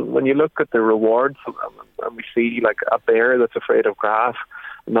 But then when you look at the rewards, and we see like a bear that's afraid of grass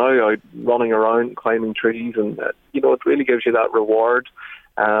now out running around climbing trees, and it really gives you that reward.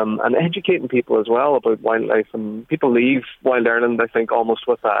 And educating people as well about wildlife. And people leave Wild Ireland, I think, almost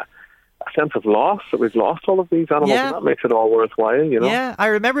with a sense of loss, that we've lost all of these animals, and that makes it all worthwhile, Yeah, I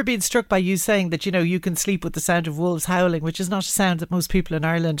remember being struck by you saying that, you can sleep with the sound of wolves howling, which is not a sound that most people in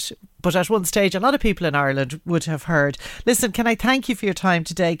Ireland, but at one stage a lot of people in Ireland would have heard. Listen, can I thank you for your time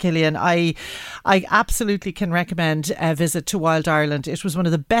today, Killian? I absolutely can recommend a visit to Wild Ireland. It was one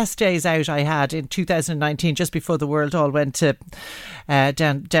of the best days out I had in 2019, just before the world all went to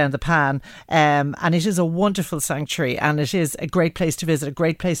down the pan, and it is a wonderful sanctuary, and it is a great place to visit, a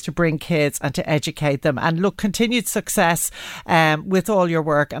great place to bring kids and to educate them. And look, continued success with all your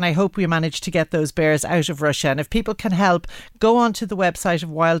work, and I hope we manage to get those bears out of Russia. And if people can help, go onto the website of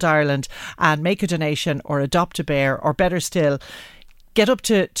Wild Ireland and make a donation or adopt a bear, or better still, get up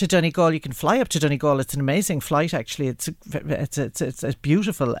to Donegal. You can fly up to Donegal. It's an amazing flight, actually. It's a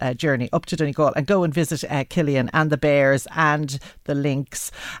beautiful journey up to Donegal, and go and visit Killian and the bears and the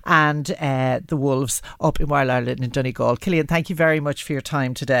lynx and the wolves up in Wild Ireland in Donegal. Killian, thank you very much for your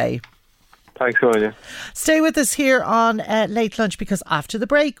time today. Thanks, Anya. Stay with us here on Late Lunch, because after the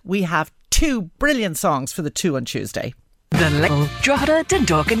break we have two brilliant songs for the 2 on Tuesday. The Drogheda to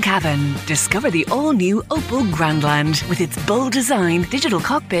Dorkin Cavan. Discover the all-new Opel Grandland with its bold design, digital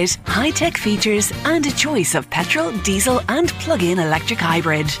cockpit, high-tech features and a choice of petrol, diesel and plug-in electric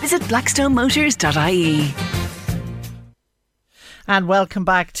hybrid. Visit blackstonemotors.ie. And welcome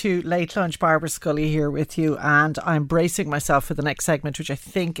back to Late Lunch. Barbara Scully here with you, and I'm bracing myself for the next segment, which I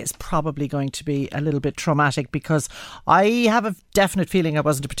think is probably going to be a little bit traumatic, because I have a definite feeling I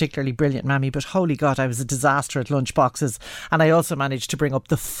wasn't a particularly brilliant mammy, but holy God, I was a disaster at lunch boxes. And I also managed to bring up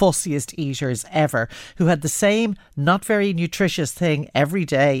the fussiest eaters ever, who had the same not very nutritious thing every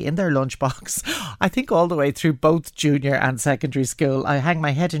day in their lunchbox. I think all the way through both junior and secondary school. I hang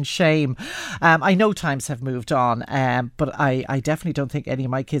my head in shame. I know times have moved on, but I definitely don't think any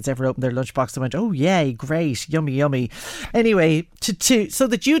of my kids ever opened their lunchbox and went, oh yay, great, yummy, yummy. Anyway, so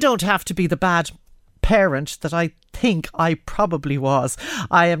that you don't have to be the bad parent that I think I probably was,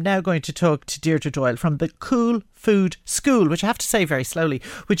 I am now going to talk to Deirdre Doyle from the Cool Food School, which I have to say very slowly,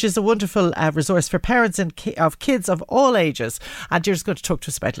 which is a wonderful resource for parents of kids of all ages. And Deirdre's going to talk to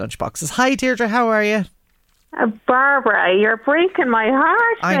us about lunchboxes. Hi Deirdre, how are you? Barbara, you're breaking my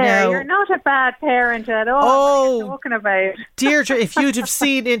heart there. I know. You're not a bad parent at all. Oh, what are you talking about? Deirdre, if you'd have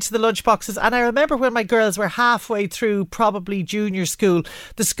seen into the lunchboxes, and I remember when my girls were halfway through probably junior school,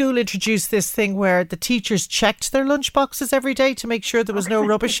 the school introduced this thing where the teachers checked their lunchboxes every day to make sure there was no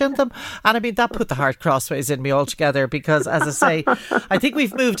rubbish in them. And I mean, that put the heart crossways in me altogether, because as I say, I think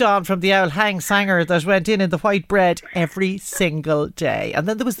we've moved on from the old hang sanger that went in the white bread every single day. And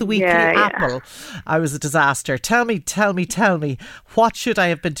then there was the weekly apple. I was a disaster. Tell me, what should I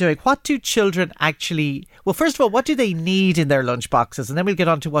have been doing? What do children actually... Well, first of all, what do they need in their lunchboxes? And then we'll get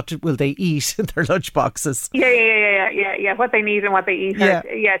on to what will they eat in their lunchboxes. Yeah. What they need and what they eat are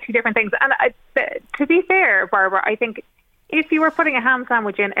two different things. And to be fair, Barbara, I think if you were putting a ham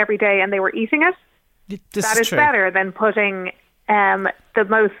sandwich in every day and they were eating it, that is better than putting the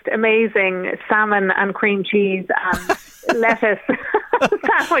most amazing salmon and cream cheese and lettuce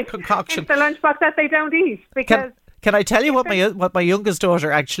sandwich concoction into the lunchbox that they don't eat. Because can I tell you what my youngest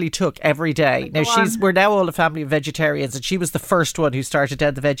daughter actually took every day? Now we're now all a family of vegetarians, and she was the first one who started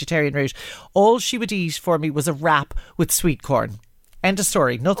down the vegetarian route. All she would eat for me was a wrap with sweet corn. End of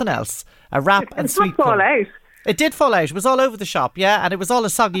story. Nothing else. A wrap and sweet corn. Out. It did fall out. It was all over the shop, yeah, and it was all a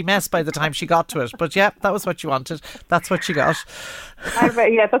soggy mess by the time she got to it. But yeah, that was what you wanted. That's what you got.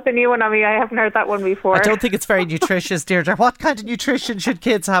 Yeah, that's a new one on me. I haven't heard that one before. I don't think it's very nutritious, Deirdre. What kind of nutrition should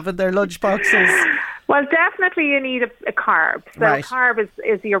kids have in their lunch boxes? Well, definitely you need a carb. So right. Carb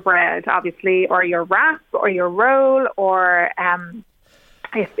is your bread, obviously, or your wrap, or your roll, or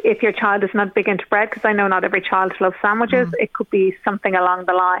if your child is not big into bread, because I know not every child loves sandwiches, it could be something along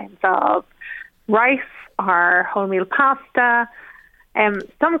the lines of rice or wholemeal pasta,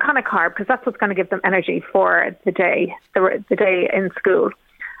 some kind of carb, because that's what's going to give them energy for the day in school.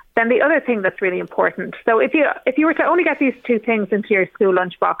 Then the other thing that's really important, so if you were to only get these two things into your school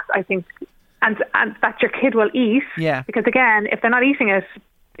lunchbox, I think, and that your kid will eat, because again, if they're not eating it,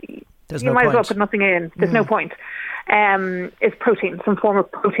 you might as well put nothing in. There's no point. Is protein, some form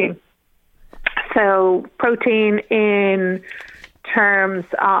of protein. So protein in terms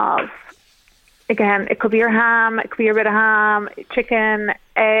of, again, it could be your ham, it could be a bit of ham, chicken,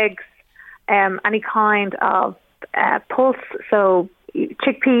 eggs, any kind of pulse. So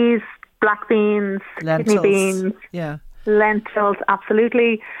chickpeas, black beans, lentils. kidney beans, lentils,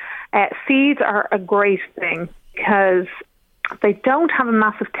 absolutely. Seeds are a great thing because they don't have a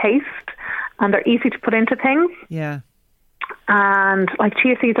massive taste and they're easy to put into things. Yeah. And like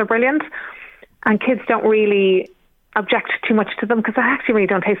chia seeds are brilliant, and kids don't really object too much to them because they actually really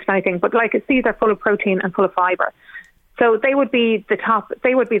don't taste anything. But like seeds are full of protein and full of fibre. So they would be the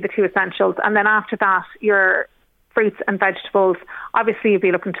two essentials. And then after that, your fruits and vegetables. Obviously, you'd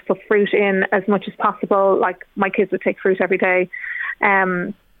be looking to put fruit in as much as possible. Like my kids would take fruit every day.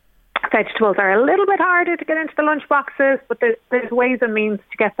 Vegetables are a little bit harder to get into the lunch boxes, but there's ways and means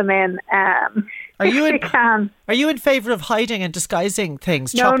to get them in. Are you in favour of hiding and disguising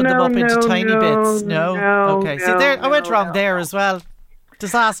things, chopping them up into tiny bits? No. Okay. See, I went wrong there as well.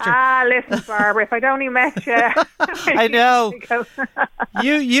 Disaster. Listen, Barbara, if I'd only met you. I know.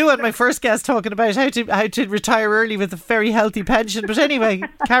 you and my first guest talking about how to retire early with a very healthy pension. But anyway,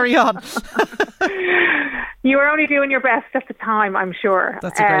 carry on. You were only doing your best at the time, I'm sure.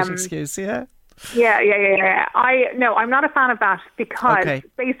 That's a great excuse, yeah. Yeah. I'm not a fan of that because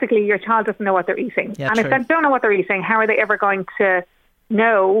basically your child doesn't know what they're eating. Yeah, and true. If they don't know what they're eating, how are they ever going to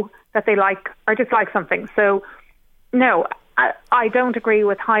know that they like or dislike something? So, no, I don't agree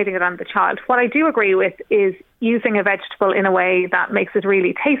with hiding it on the child. What I do agree with is using a vegetable in a way that makes it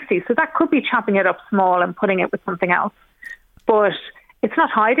really tasty. So that could be chopping it up small and putting it with something else. But it's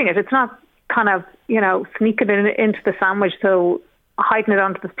not hiding it. It's not kind of, sneaking it into the sandwich, so hiding it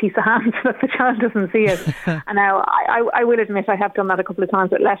onto this piece of ham so that the child doesn't see it. And now I will admit I have done that a couple of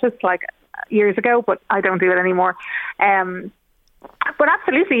times with lettuce, like years ago, but I don't do it anymore. But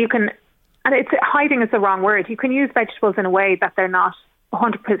absolutely you can, and hiding is the wrong word. You can use vegetables in a way that they're not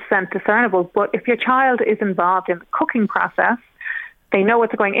 100% discernible, but if your child is involved in the cooking process, they know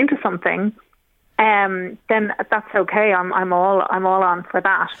what's going into something, then that's okay. I'm all on for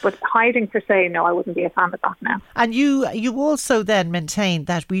that. But hiding per se, no, I wouldn't be a fan of that now. And you also then maintain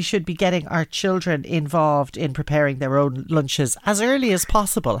that we should be getting our children involved in preparing their own lunches as early as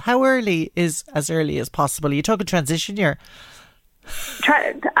possible. How early is as early as possible? Are you talking transition year?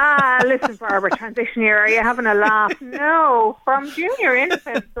 Listen, Barbara, transition year, are you having a laugh? No, from junior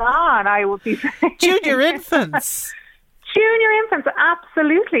infants on, I would be saying. Junior infants? Junior infants,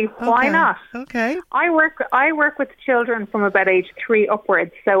 absolutely. Why not? Okay. I work with children from about age 3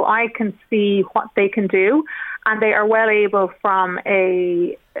 upwards, so I can see what they can do, and they are well able from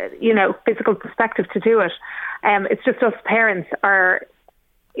a physical perspective to do it. It's just us parents are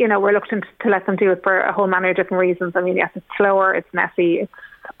reluctant to let them do it for a whole manner of different reasons. I mean, yes, it's slower, it's messy,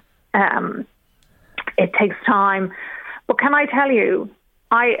 it takes time. But can I tell you,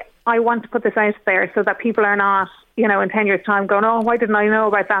 I want to put this out there so that people are not, in 10 years' time going, oh, why didn't I know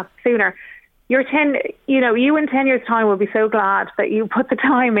about that sooner? You in 10 years' time will be so glad that you put the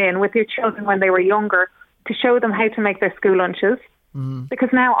time in with your children when they were younger to show them how to make their school lunches. Mm. Because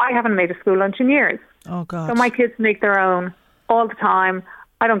now I haven't made a school lunch in years. Oh, God. So my kids make their own all the time.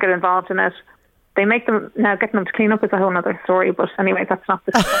 I don't get involved in it. They make them, now getting them to clean up is a whole other story, but anyway, that's not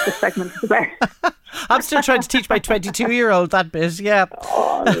what this segment is about. I'm still trying to teach my 22-year-old that bit, yeah.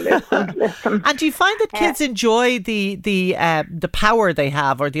 Oh, listen. And do you find that kids enjoy the power they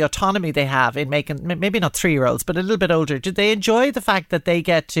have or the autonomy they have in making, maybe not 3-year-olds, but a little bit older, do they enjoy the fact that they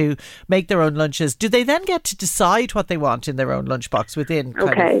get to make their own lunches? Do they then get to decide what they want in their own lunchbox within?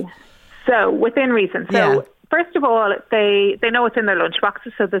 So within reason. So first of all, they know what's in their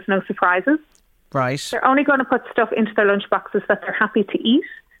lunchboxes, so there's no surprises. Right. They're only going to put stuff into their lunchboxes that they're happy to eat,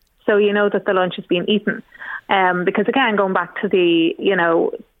 so you know that the lunch is being eaten. Because again, going back to the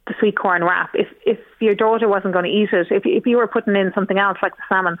sweet corn wrap, if your daughter wasn't going to eat it, if you were putting in something else like the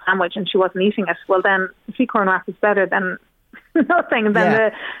salmon sandwich and she wasn't eating it, well then the sweet corn wrap is better than nothing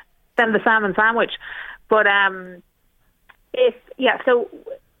than the salmon sandwich. But so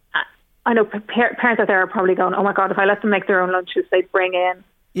I know parents out there are probably going, oh my God, if I let them make their own lunches, they'd bring in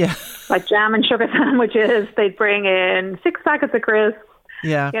like jam and sugar sandwiches, they'd bring in 6 packets of crisps,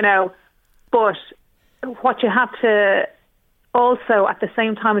 but what you have to also, at the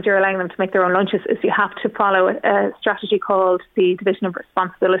same time as you're allowing them to make their own lunches, is you have to follow a strategy called the Division of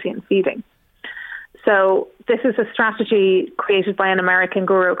Responsibility in Feeding. So this is a strategy created by an American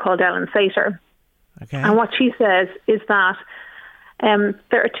guru called Ellen Sater. Okay. And what she says is that there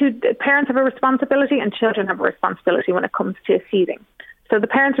are parents have a responsibility and children have a responsibility when it comes to feeding. So the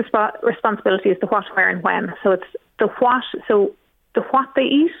parents' responsibility is the what, where and when. So it's the what, the what they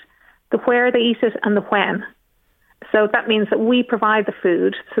eat, the where they eat it, and the when. So that means that we provide the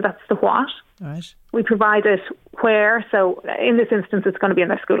food, so that's the what. Right. We provide it where, so in this instance it's going to be in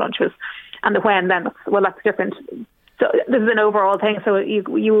their school lunches. And the when then, that's different. So this is an overall thing, so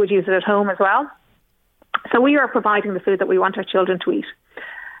you would use it at home as well. So we are providing the food that we want our children to eat.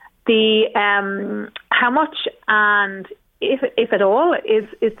 The how much and if at all is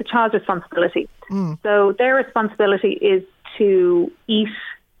the child's responsibility. So their responsibility is to eat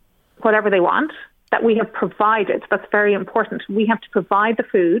whatever they want that we have provided. That's very important. We have to provide the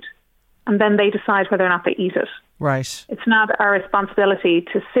food and then they decide whether or not they eat it. Right. It's not our responsibility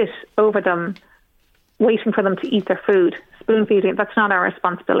to sit over them waiting for them to eat their food, spoon feeding. That's not our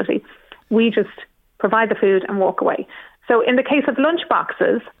responsibility. We just provide the food and walk away. So in the case of lunch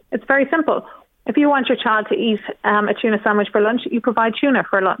boxes, it's very simple. If you want your child to eat a tuna sandwich for lunch, you provide tuna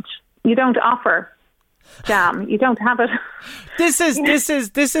for lunch. You don't offer jam. You don't have it. This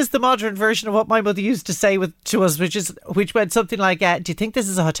is the modern version of what my mother used to say to us, which went something like, "Do you think this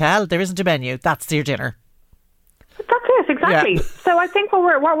is a hotel? There isn't a menu. That's your dinner." That's it, exactly. Yeah. So I think what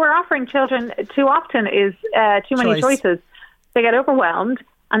we're offering children too often is too many choices. They get overwhelmed,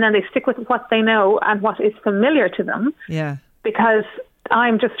 and then they stick with what they know and what is familiar to them. Yeah. Because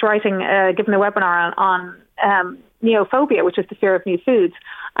I'm just giving a webinar on neophobia, which is the fear of new foods.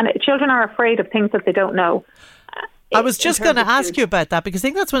 And children are afraid of things that they don't know. I was just going to ask you about that, because I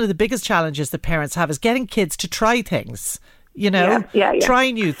think that's one of the biggest challenges that parents have, is getting kids to try things.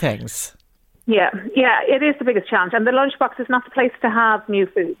 Try new things. Yeah, it is the biggest challenge. And the lunchbox is not the place to have new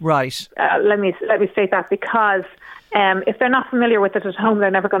food. Right. Let me state that, because if they're not familiar with it at home,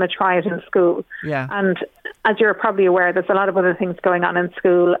 they're never going to try it in school. Yeah. And as you're probably aware, there's a lot of other things going on in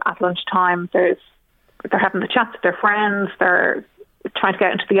school at lunchtime. They're having the chats with their friends. They're trying to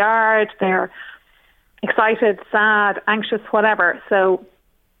get into the yard. They're excited, sad, anxious, whatever. So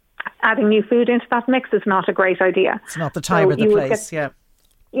adding new food into that mix is not a great idea. It's not the time or the place, Yeah,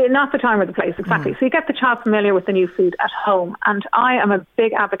 not the time or the place, exactly. So you get the child familiar with the new food at home. And I am a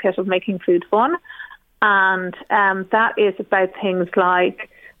big advocate of making food fun. And that is about things like,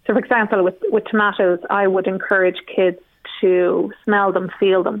 so for example, with tomatoes, I would encourage kids to smell them,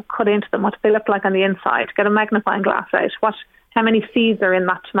 feel them, cut into them, what do they look like on the inside, get a magnifying glass out, how many seeds are in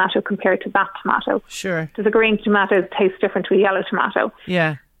that tomato compared to that tomato. Sure. Does a green tomato taste different to a yellow tomato?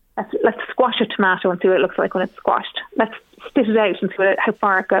 Yeah. Let's squash a tomato and see what it looks like when it's squashed. Let's spit it out and see how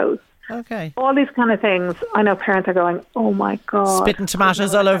far it goes. Okay. All these kind of things. I know parents are going, oh my God. Spitting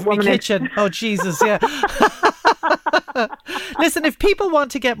tomatoes all over my kitchen. Oh, Jesus, yeah. Listen, if people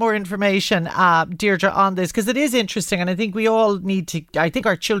want to get more information, Deirdre, on this, because it is interesting, and I think we all I think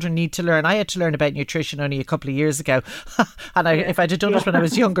our children need to learn. I had to learn about nutrition only a couple of years ago. And if I'd have done it when I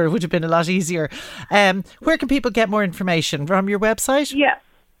was younger, it would have been a lot easier. Where can people get more information? From your website? Yeah,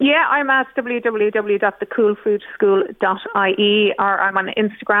 I'm at www.thecoolfoodschool.ie, or I'm on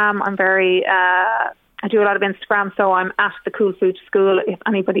Instagram. I'm I do a lot of Instagram, so I'm at the Cool Food School. If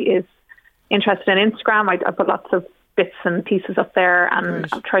anybody is interested in Instagram, I put lots of bits and pieces up there, and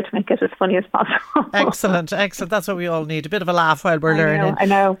I'll try to make it as funny as possible. Excellent. That's what we all need. A bit of a laugh while we're learning. I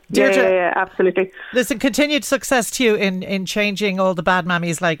know. Deirdre, yeah, absolutely. Listen, continued success to you in changing all the bad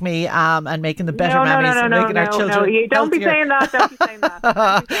mammies like me, and making the better mammies and making our children healthier. Don't be saying that. Don't be saying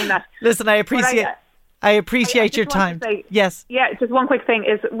that. Listen, I appreciate your time. Yes. Yeah, just one quick thing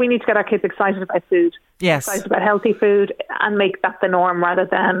is we need to get our kids excited about food. Yes. Excited about healthy food, and make that the norm rather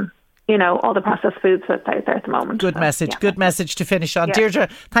than all the processed foods that's out there at the moment. Good message to finish on. Yeah. Deirdre,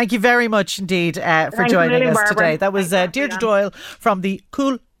 thank you very much indeed for joining us today. That was Deirdre Doyle from the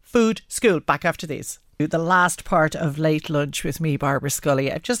Cool Food School. Back after these. The last part of Late Lunch with me, Barbara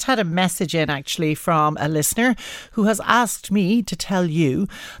Scully. I've just had a message in actually from a listener who has asked me to tell you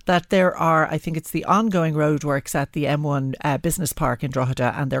that there are, I think it's the ongoing roadworks at the M1 Business Park in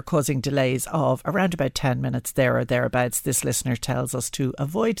Drogheda, and they're causing delays of around about 10 minutes there or thereabouts. This listener tells us to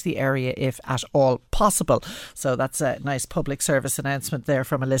avoid the area if at all possible. So that's a nice public service announcement there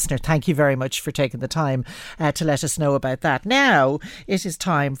from a listener. Thank you very much for taking the time to let us know about that. Now it is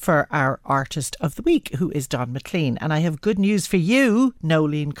time for our Artist of the Week, who is Don McLean. And I have good news for you,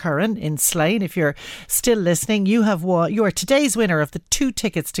 Nolene Curran in Slane. If you're still listening, you are today's winner of the 2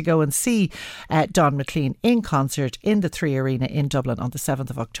 tickets to go and see Don McLean in concert in the 3 Arena in Dublin on the 7th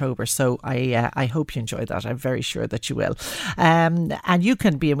of October. So I hope you enjoy that. I'm very sure that you will. And you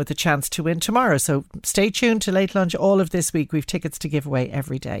can be in with a chance to win tomorrow. So stay tuned to Late Lunch all of this week. We've tickets to give away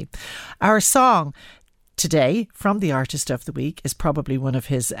every day. Our song today from the Artist of the Week is probably one of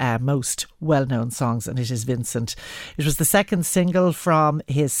his most well-known songs, and it is Vincent. It was the second single from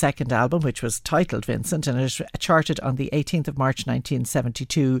his second album, which was titled Vincent, and it charted on the 18th of March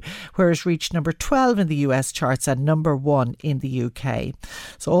 1972, where it reached number 12 in the US charts and number 1 in the UK.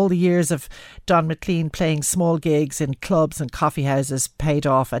 So all the years of Don McLean playing small gigs in clubs and coffee houses paid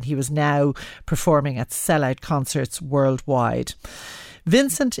off, and he was now performing at sellout concerts worldwide.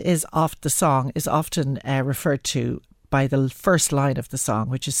 Vincent is often referred to by the first line of the song,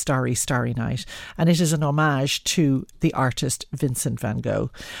 which is Starry, Starry Night, and it is an homage to the artist Vincent van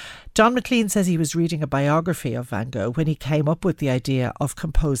Gogh. Don McLean says he was reading a biography of Van Gogh when he came up with the idea of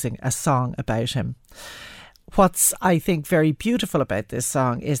composing a song about him. What's, I think, very beautiful about this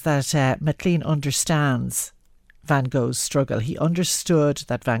song is that McLean understands Van Gogh's struggle. He understood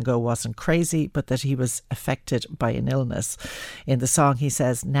that Van Gogh wasn't crazy, but that he was affected by an illness. In the song he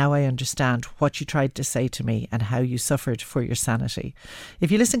says, "Now I understand what you tried to say to me and how you suffered for your sanity."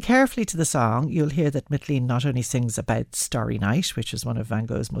 If you listen carefully to the song, you'll hear that McLean not only sings about Starry Night, which is one of Van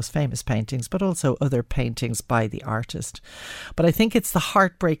Gogh's most famous paintings, but also other paintings by the artist. But I think it's the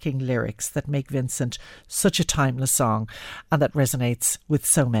heartbreaking lyrics that make Vincent such a timeless song, and that resonates with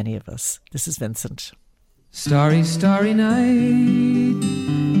so many of us. This is Vincent. Starry, starry night.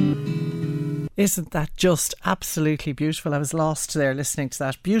 Isn't that just absolutely beautiful? I was lost there listening to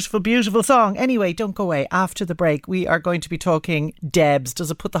that beautiful, beautiful song. Anyway, don't go away. After the break, we are going to be talking Debs. Does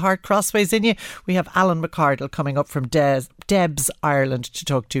it put the heart crossways in you? We have Alan McCardle coming up from Debs Ireland to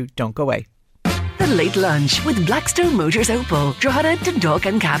talk to. Don't go away. The Late Lunch with Blackstone Motors Opel, Drogheda, Dundalk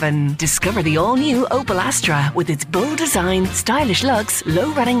and Cavan. Discover the all-new Opel Astra with its bold design, stylish looks,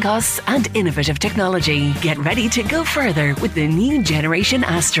 low running costs and innovative technology. Get ready to go further with the new generation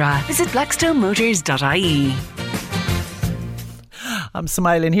Astra. Visit blackstonemotors.ie. I'm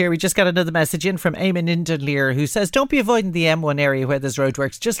smiling here. We just got another message in from Eamon in Dunleer who says, don't be avoiding the M1 area where there's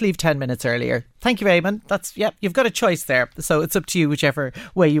roadworks. Just leave 10 minutes earlier. Thank you, Eamon. You've got a choice there. So it's up to you whichever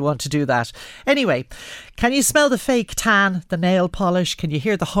way you want to do that. Anyway, can you smell the fake tan, the nail polish? Can you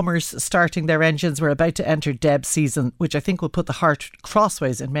hear the Hummers starting their engines? We're about to enter Deb's season, which I think will put the heart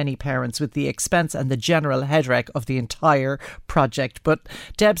crossways in many parents with the expense and the general head wreck of the entire project. But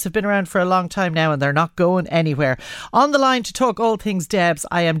Debs have been around for a long time now and they're not going anywhere. On the line to talk all things Debs,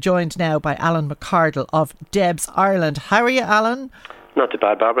 I am joined now by Alan McCardle of Debs Ireland. How are you, Alan? Not too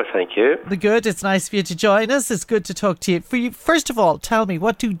bad, Barbara, thank you. Good, it's nice for you to join us. It's good to talk to you. First of all, tell me,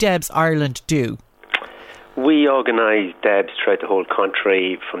 what do Debs Ireland do? We organise Debs throughout the whole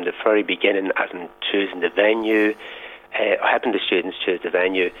country from the very beginning, as in choosing the venue, helping the students choose the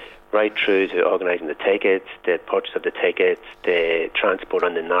venue, right through to organising the tickets, the purchase of the tickets, the transport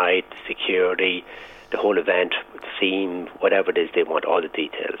on the night, security, the whole event, theme, whatever it is they want, all the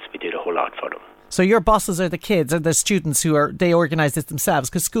details. We do the whole lot for them. So your bosses are the kids and the students they organise this themselves,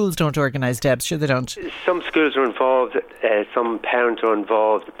 because schools don't organise Debs, sure they don't? Some schools are involved, some parents are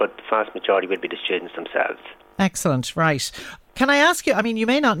involved, but the vast majority will be the students themselves. Excellent, right. Can I ask you, I mean, you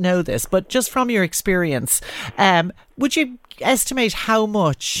may not know this, but just from your experience, would you estimate how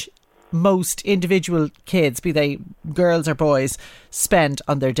much most individual kids, be they girls or boys, spend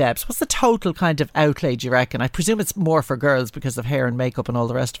on their Debs? What's the total kind of outlay, do you reckon? I presume it's more for girls because of hair and makeup and all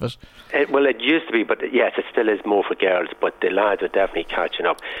the rest of it. Well, it used to be, but yes, it still is more for girls, but the lads are definitely catching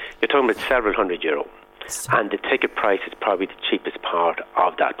up. You're talking about several €100. And the ticket price is probably the cheapest part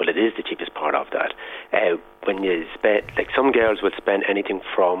of that. Well, it is the cheapest part of that. When you spend, like some girls would spend anything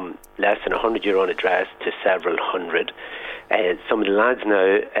from less than €100 on a dress to several hundred. Some of the lads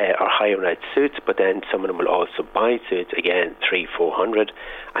now are hiring out suits, but then some of them will also buy suits, again, 300-400.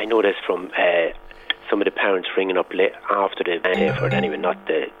 I know this from some of the parents ringing up late after the event for it anyway, not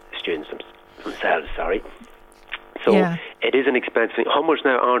the students themselves, sorry. So it is an expensive thing. Hummers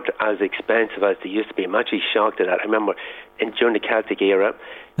now aren't as expensive as they used to be. I'm actually shocked at that. I remember during the Celtic era,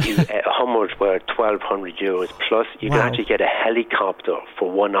 Hummers were €1,200 plus. You can actually get a helicopter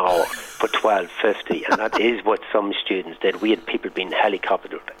for 1 hour for $1,250, and that is what some students did. We had people being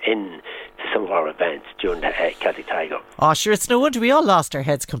helicoptered in to some of our events during the Celtic Tiger. Oh, sure, it's no wonder we all lost our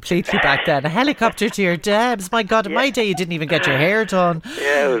heads completely back then. A helicopter to your Debs. My God, in my day you didn't even get your hair done.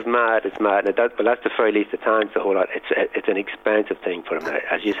 Yeah, it was mad. It's mad. But that's the very least of times. The whole lot. It's an expensive thing for them,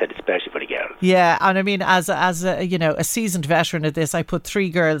 as you said, especially for the girls. Yeah, and I mean, as a seasoned veteran of this, I put 3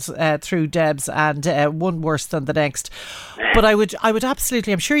 girls through Debs, and one worse than the next. But I would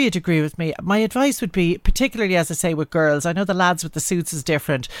absolutely, I'm sure you'd agree with me. My advice would be, particularly as I say with girls, I know the lads with the suits is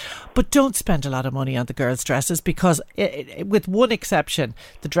different, but don't spend a lot of money on the girls' dresses, because with one exception,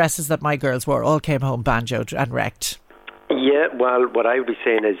 the dresses that my girls wore all came home banjoed and wrecked. Yeah, well, what I would be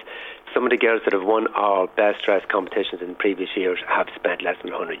saying is, some of the girls that have won our best dress competitions in previous years have spent less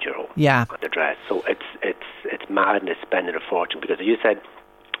than €100 on the dress. So it's madness spending a fortune, because as you said,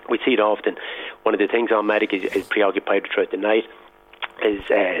 we see it often. One of the things our medic is preoccupied throughout the night is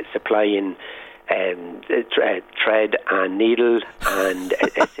supplying thread and needle and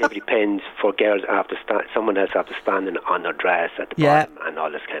safety pins for girls after someone else after standing on their dress at the bottom and all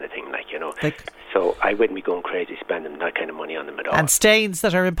this kind of thing, so I wouldn't be going crazy spending that kind of money on them at all. And stains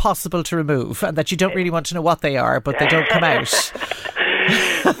that are impossible to remove and that you don't really want to know what they are, but they don't come out.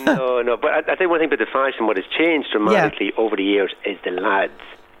 No, but I think one thing about the fashion, what has changed dramatically over the years is the lads.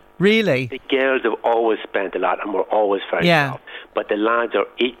 Really? The girls have always spent a lot and were always very sharp, but the lads are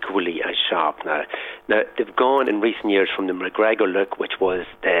equally as sharp now. Now, they've gone in recent years from the McGregor look, which was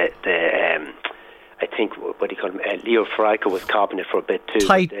I think, what do you call them? Leo Ferraico was copying it for a bit too.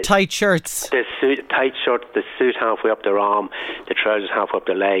 Tight shirts. The tight shirts, the suit halfway up their arm, the trousers halfway up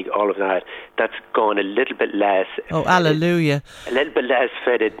their leg, all of that. That's gone a little bit less. Oh, hallelujah. A little bit less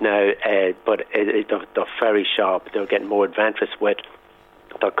fitted now, but they're very sharp. They're getting more adventurous with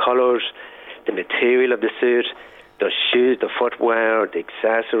their colours, the material of the suit, the shoes, the footwear, the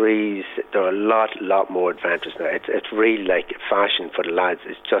accessories, there are a lot more advantages now. It's really like fashion for the lads.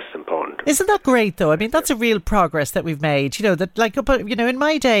 It's just important. Isn't that great though? I mean, that's a real progress that we've made. You know, that like, you know, in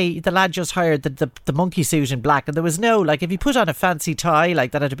my day, the lad just hired the monkey suit in black, and there was no, like, if you put on a fancy tie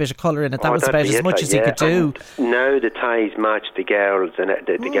like that had a bit of colour in it, that was about as much as he could do. And now the ties match the girls, and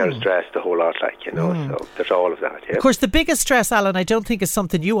the girls dress the whole lot, like, you know, so there's all of that. Yeah. Of course, the biggest stress, Alan, I don't think is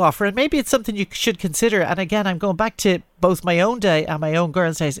something you offer, and maybe it's something you should consider. And again, I'm going back to both my own day and my own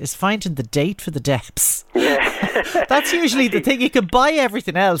girls' days, is finding the date for the Debs. Yeah. That's usually the thing. You can buy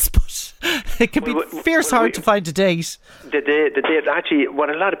everything else, but it can be hard to find a date. The date, actually, what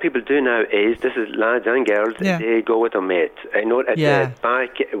a lot of people do now is, this is lads and girls, they go with their mates. I know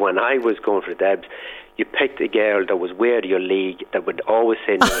back when I was going for the Debs, you picked a girl that was way out of your league, that would always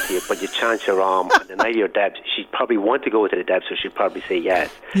say no to you, but you chance your arm, and the night of your Debs, she'd probably want to go to the Debs, so she'd probably say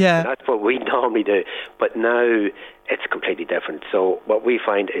yes. Yeah. And that's what we normally do. But now it's completely different. So what we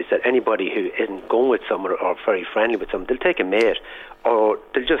find is that anybody who isn't going with someone or very friendly with someone, they'll take a mate, or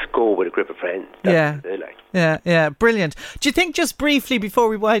they'll just go with a group of friends. That's what they like. Yeah, brilliant. Do you think, just briefly before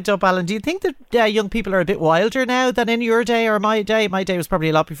we wind up, Alan, do you think that young people are a bit wilder now than in your day or my day? My day was probably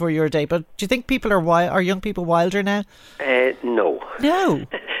a lot before your day, but do you think people are young people wilder now? No. No?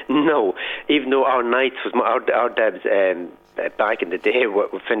 No. Even though our nights, our Debs back in the day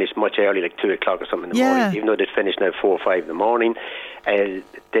we finished much early, like 2 o'clock or something in the morning, even though they'd finish now 4 or 5 in the morning.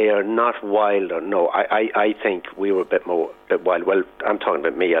 They are not wild, or no. I think we were a bit wild. Well, I'm talking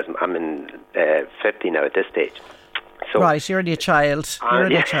about me, as I'm in 50 now at this stage. So, right, you're only a child.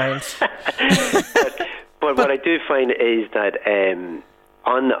 But what I do find is that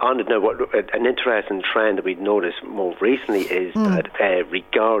on it now, an interesting trend that we've noticed more recently is that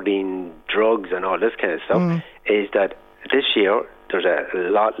regarding drugs and all this kind of stuff, is that this year there's a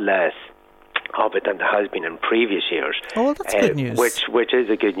lot less of it than there has been in previous years. Oh, that's good news. Which is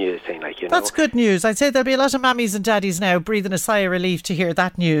a good news thing, like, you know. That's good news. I'd say there'll be a lot of mammies and daddies now breathing a sigh of relief to hear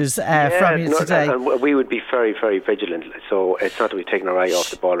that news from you today. And we would be very, very vigilant. So it's not that we've taken our eye off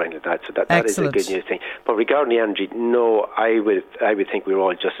the ball or anything like that. So that is a good news thing. But regarding the energy, no, I would think we were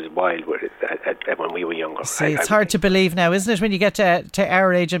all just as wild with it when we were younger. See, it's hard to believe now, isn't it, when you get to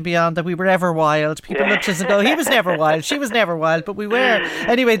our age and beyond, that we were ever wild. People look at us and go, he was never wild, she was never wild, but we were.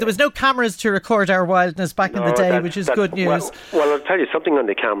 Anyway, there was no cameras to record our wildness back in the day, which is good news. Well, I'll tell you something on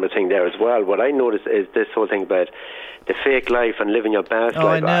the camera thing there as well. What I noticed is this whole thing about the fake life and living your best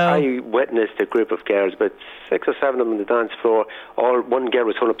life. I witnessed a group of girls, about 6 or 7 of them on the dance floor. One girl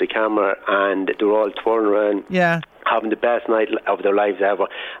was holding up the camera and they were all twirling around, having the best night of their lives ever.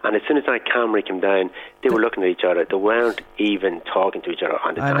 And as soon as that camera came down, they were looking at each other. They weren't even talking to each other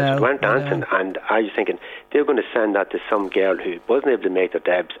on the dance floor. They weren't dancing. And I was thinking, they're going to send that to some girl who wasn't able to make their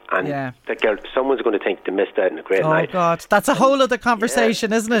Debs, and that girl, someone's going to think they missed out on a great night. Oh God, that's a whole other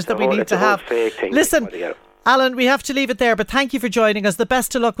conversation, isn't it, that we need to have. Listen, Alan, we have to leave it there, but thank you for joining us. The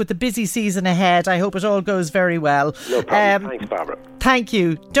best of luck with the busy season ahead. I hope it all goes very well. No problem. Thanks, Barbara. Thank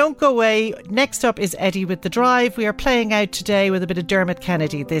you. Don't go away. Next up is Eddie with The Drive. We are playing out today with a bit of Dermot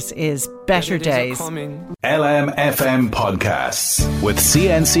Kennedy. This is Better Days. LMFM Podcasts. With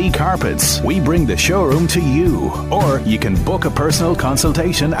CNC Carpets, we bring the showroom to you. Or you can book a personal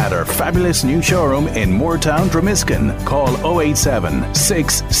consultation at our fabulous new showroom in Moortown, Dromiskin. Call 087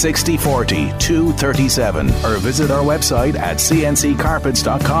 660 40 237 or visit our website at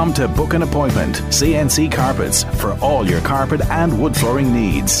cnccarpets.com to book an appointment. CNC Carpets, for all your carpet and wood flooring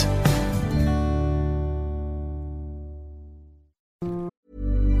needs.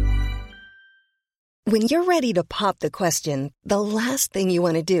 When you're ready to pop the question, the last thing you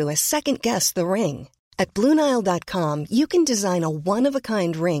want to do is second-guess the ring. At BlueNile.com, you can design a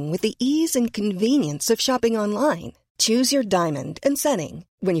one-of-a-kind ring with the ease and convenience of shopping online. Choose your diamond and setting.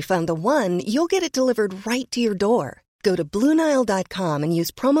 When you find the one, you'll get it delivered right to your door. Go to BlueNile.com and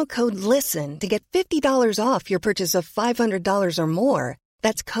use promo code LISTEN to get $50 off your purchase of $500 or more.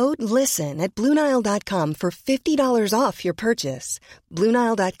 That's code LISTEN at BlueNile.com for $50 off your purchase.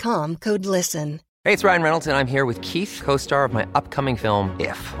 BlueNile.com, code LISTEN. Hey, it's Ryan Reynolds, and I'm here with Keith, co-star of my upcoming film,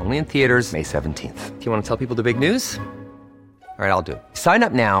 If, only in theaters May 17th. Do you want to tell people the big news? All right, I'll do it. Sign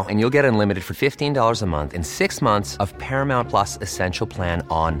up now and you'll get unlimited for $15 a month and 6 months of Paramount Plus Essential Plan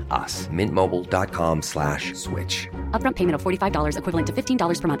on us. MintMobile.com/switch. Upfront payment of $45 equivalent to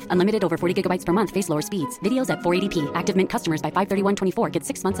 $15 per month. Unlimited over 40 gigabytes per month. Face lower speeds. Videos at 480p. Active Mint customers by 531.24 get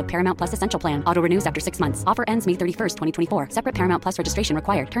 6 months of Paramount Plus Essential Plan. Auto renews after 6 months. Offer ends May 31st, 2024. Separate Paramount Plus registration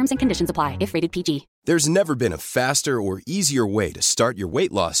required. Terms and conditions apply if rated PG. There's never been a faster or easier way to start your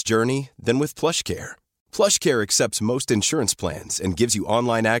weight loss journey than with PlushCare. PlushCare accepts most insurance plans and gives you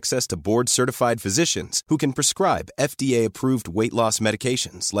online access to board-certified physicians who can prescribe FDA-approved weight loss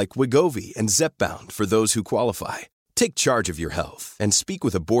medications like Wegovy and Zepbound for those who qualify. Take charge of your health and speak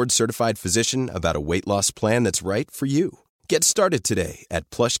with a board-certified physician about a weight loss plan that's right for you. Get started today at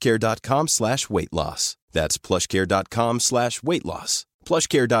plushcare.com/weight-loss. That's plushcare.com/weight-loss.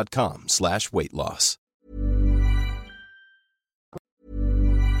 plushcare.com/weight-loss.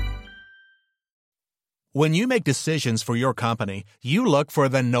 When you make decisions for your company, you look for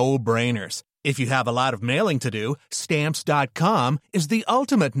the no-brainers. If you have a lot of mailing to do, Stamps.com is the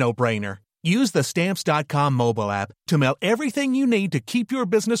ultimate no-brainer. Use the Stamps.com mobile app to mail everything you need to keep your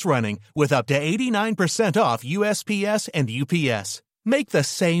business running with up to 89% off USPS and UPS. Make the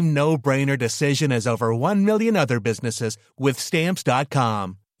same no-brainer decision as over 1 million other businesses with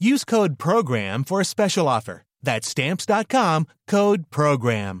Stamps.com. Use code PROGRAM for a special offer. That's Stamps.com, code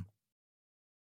PROGRAM.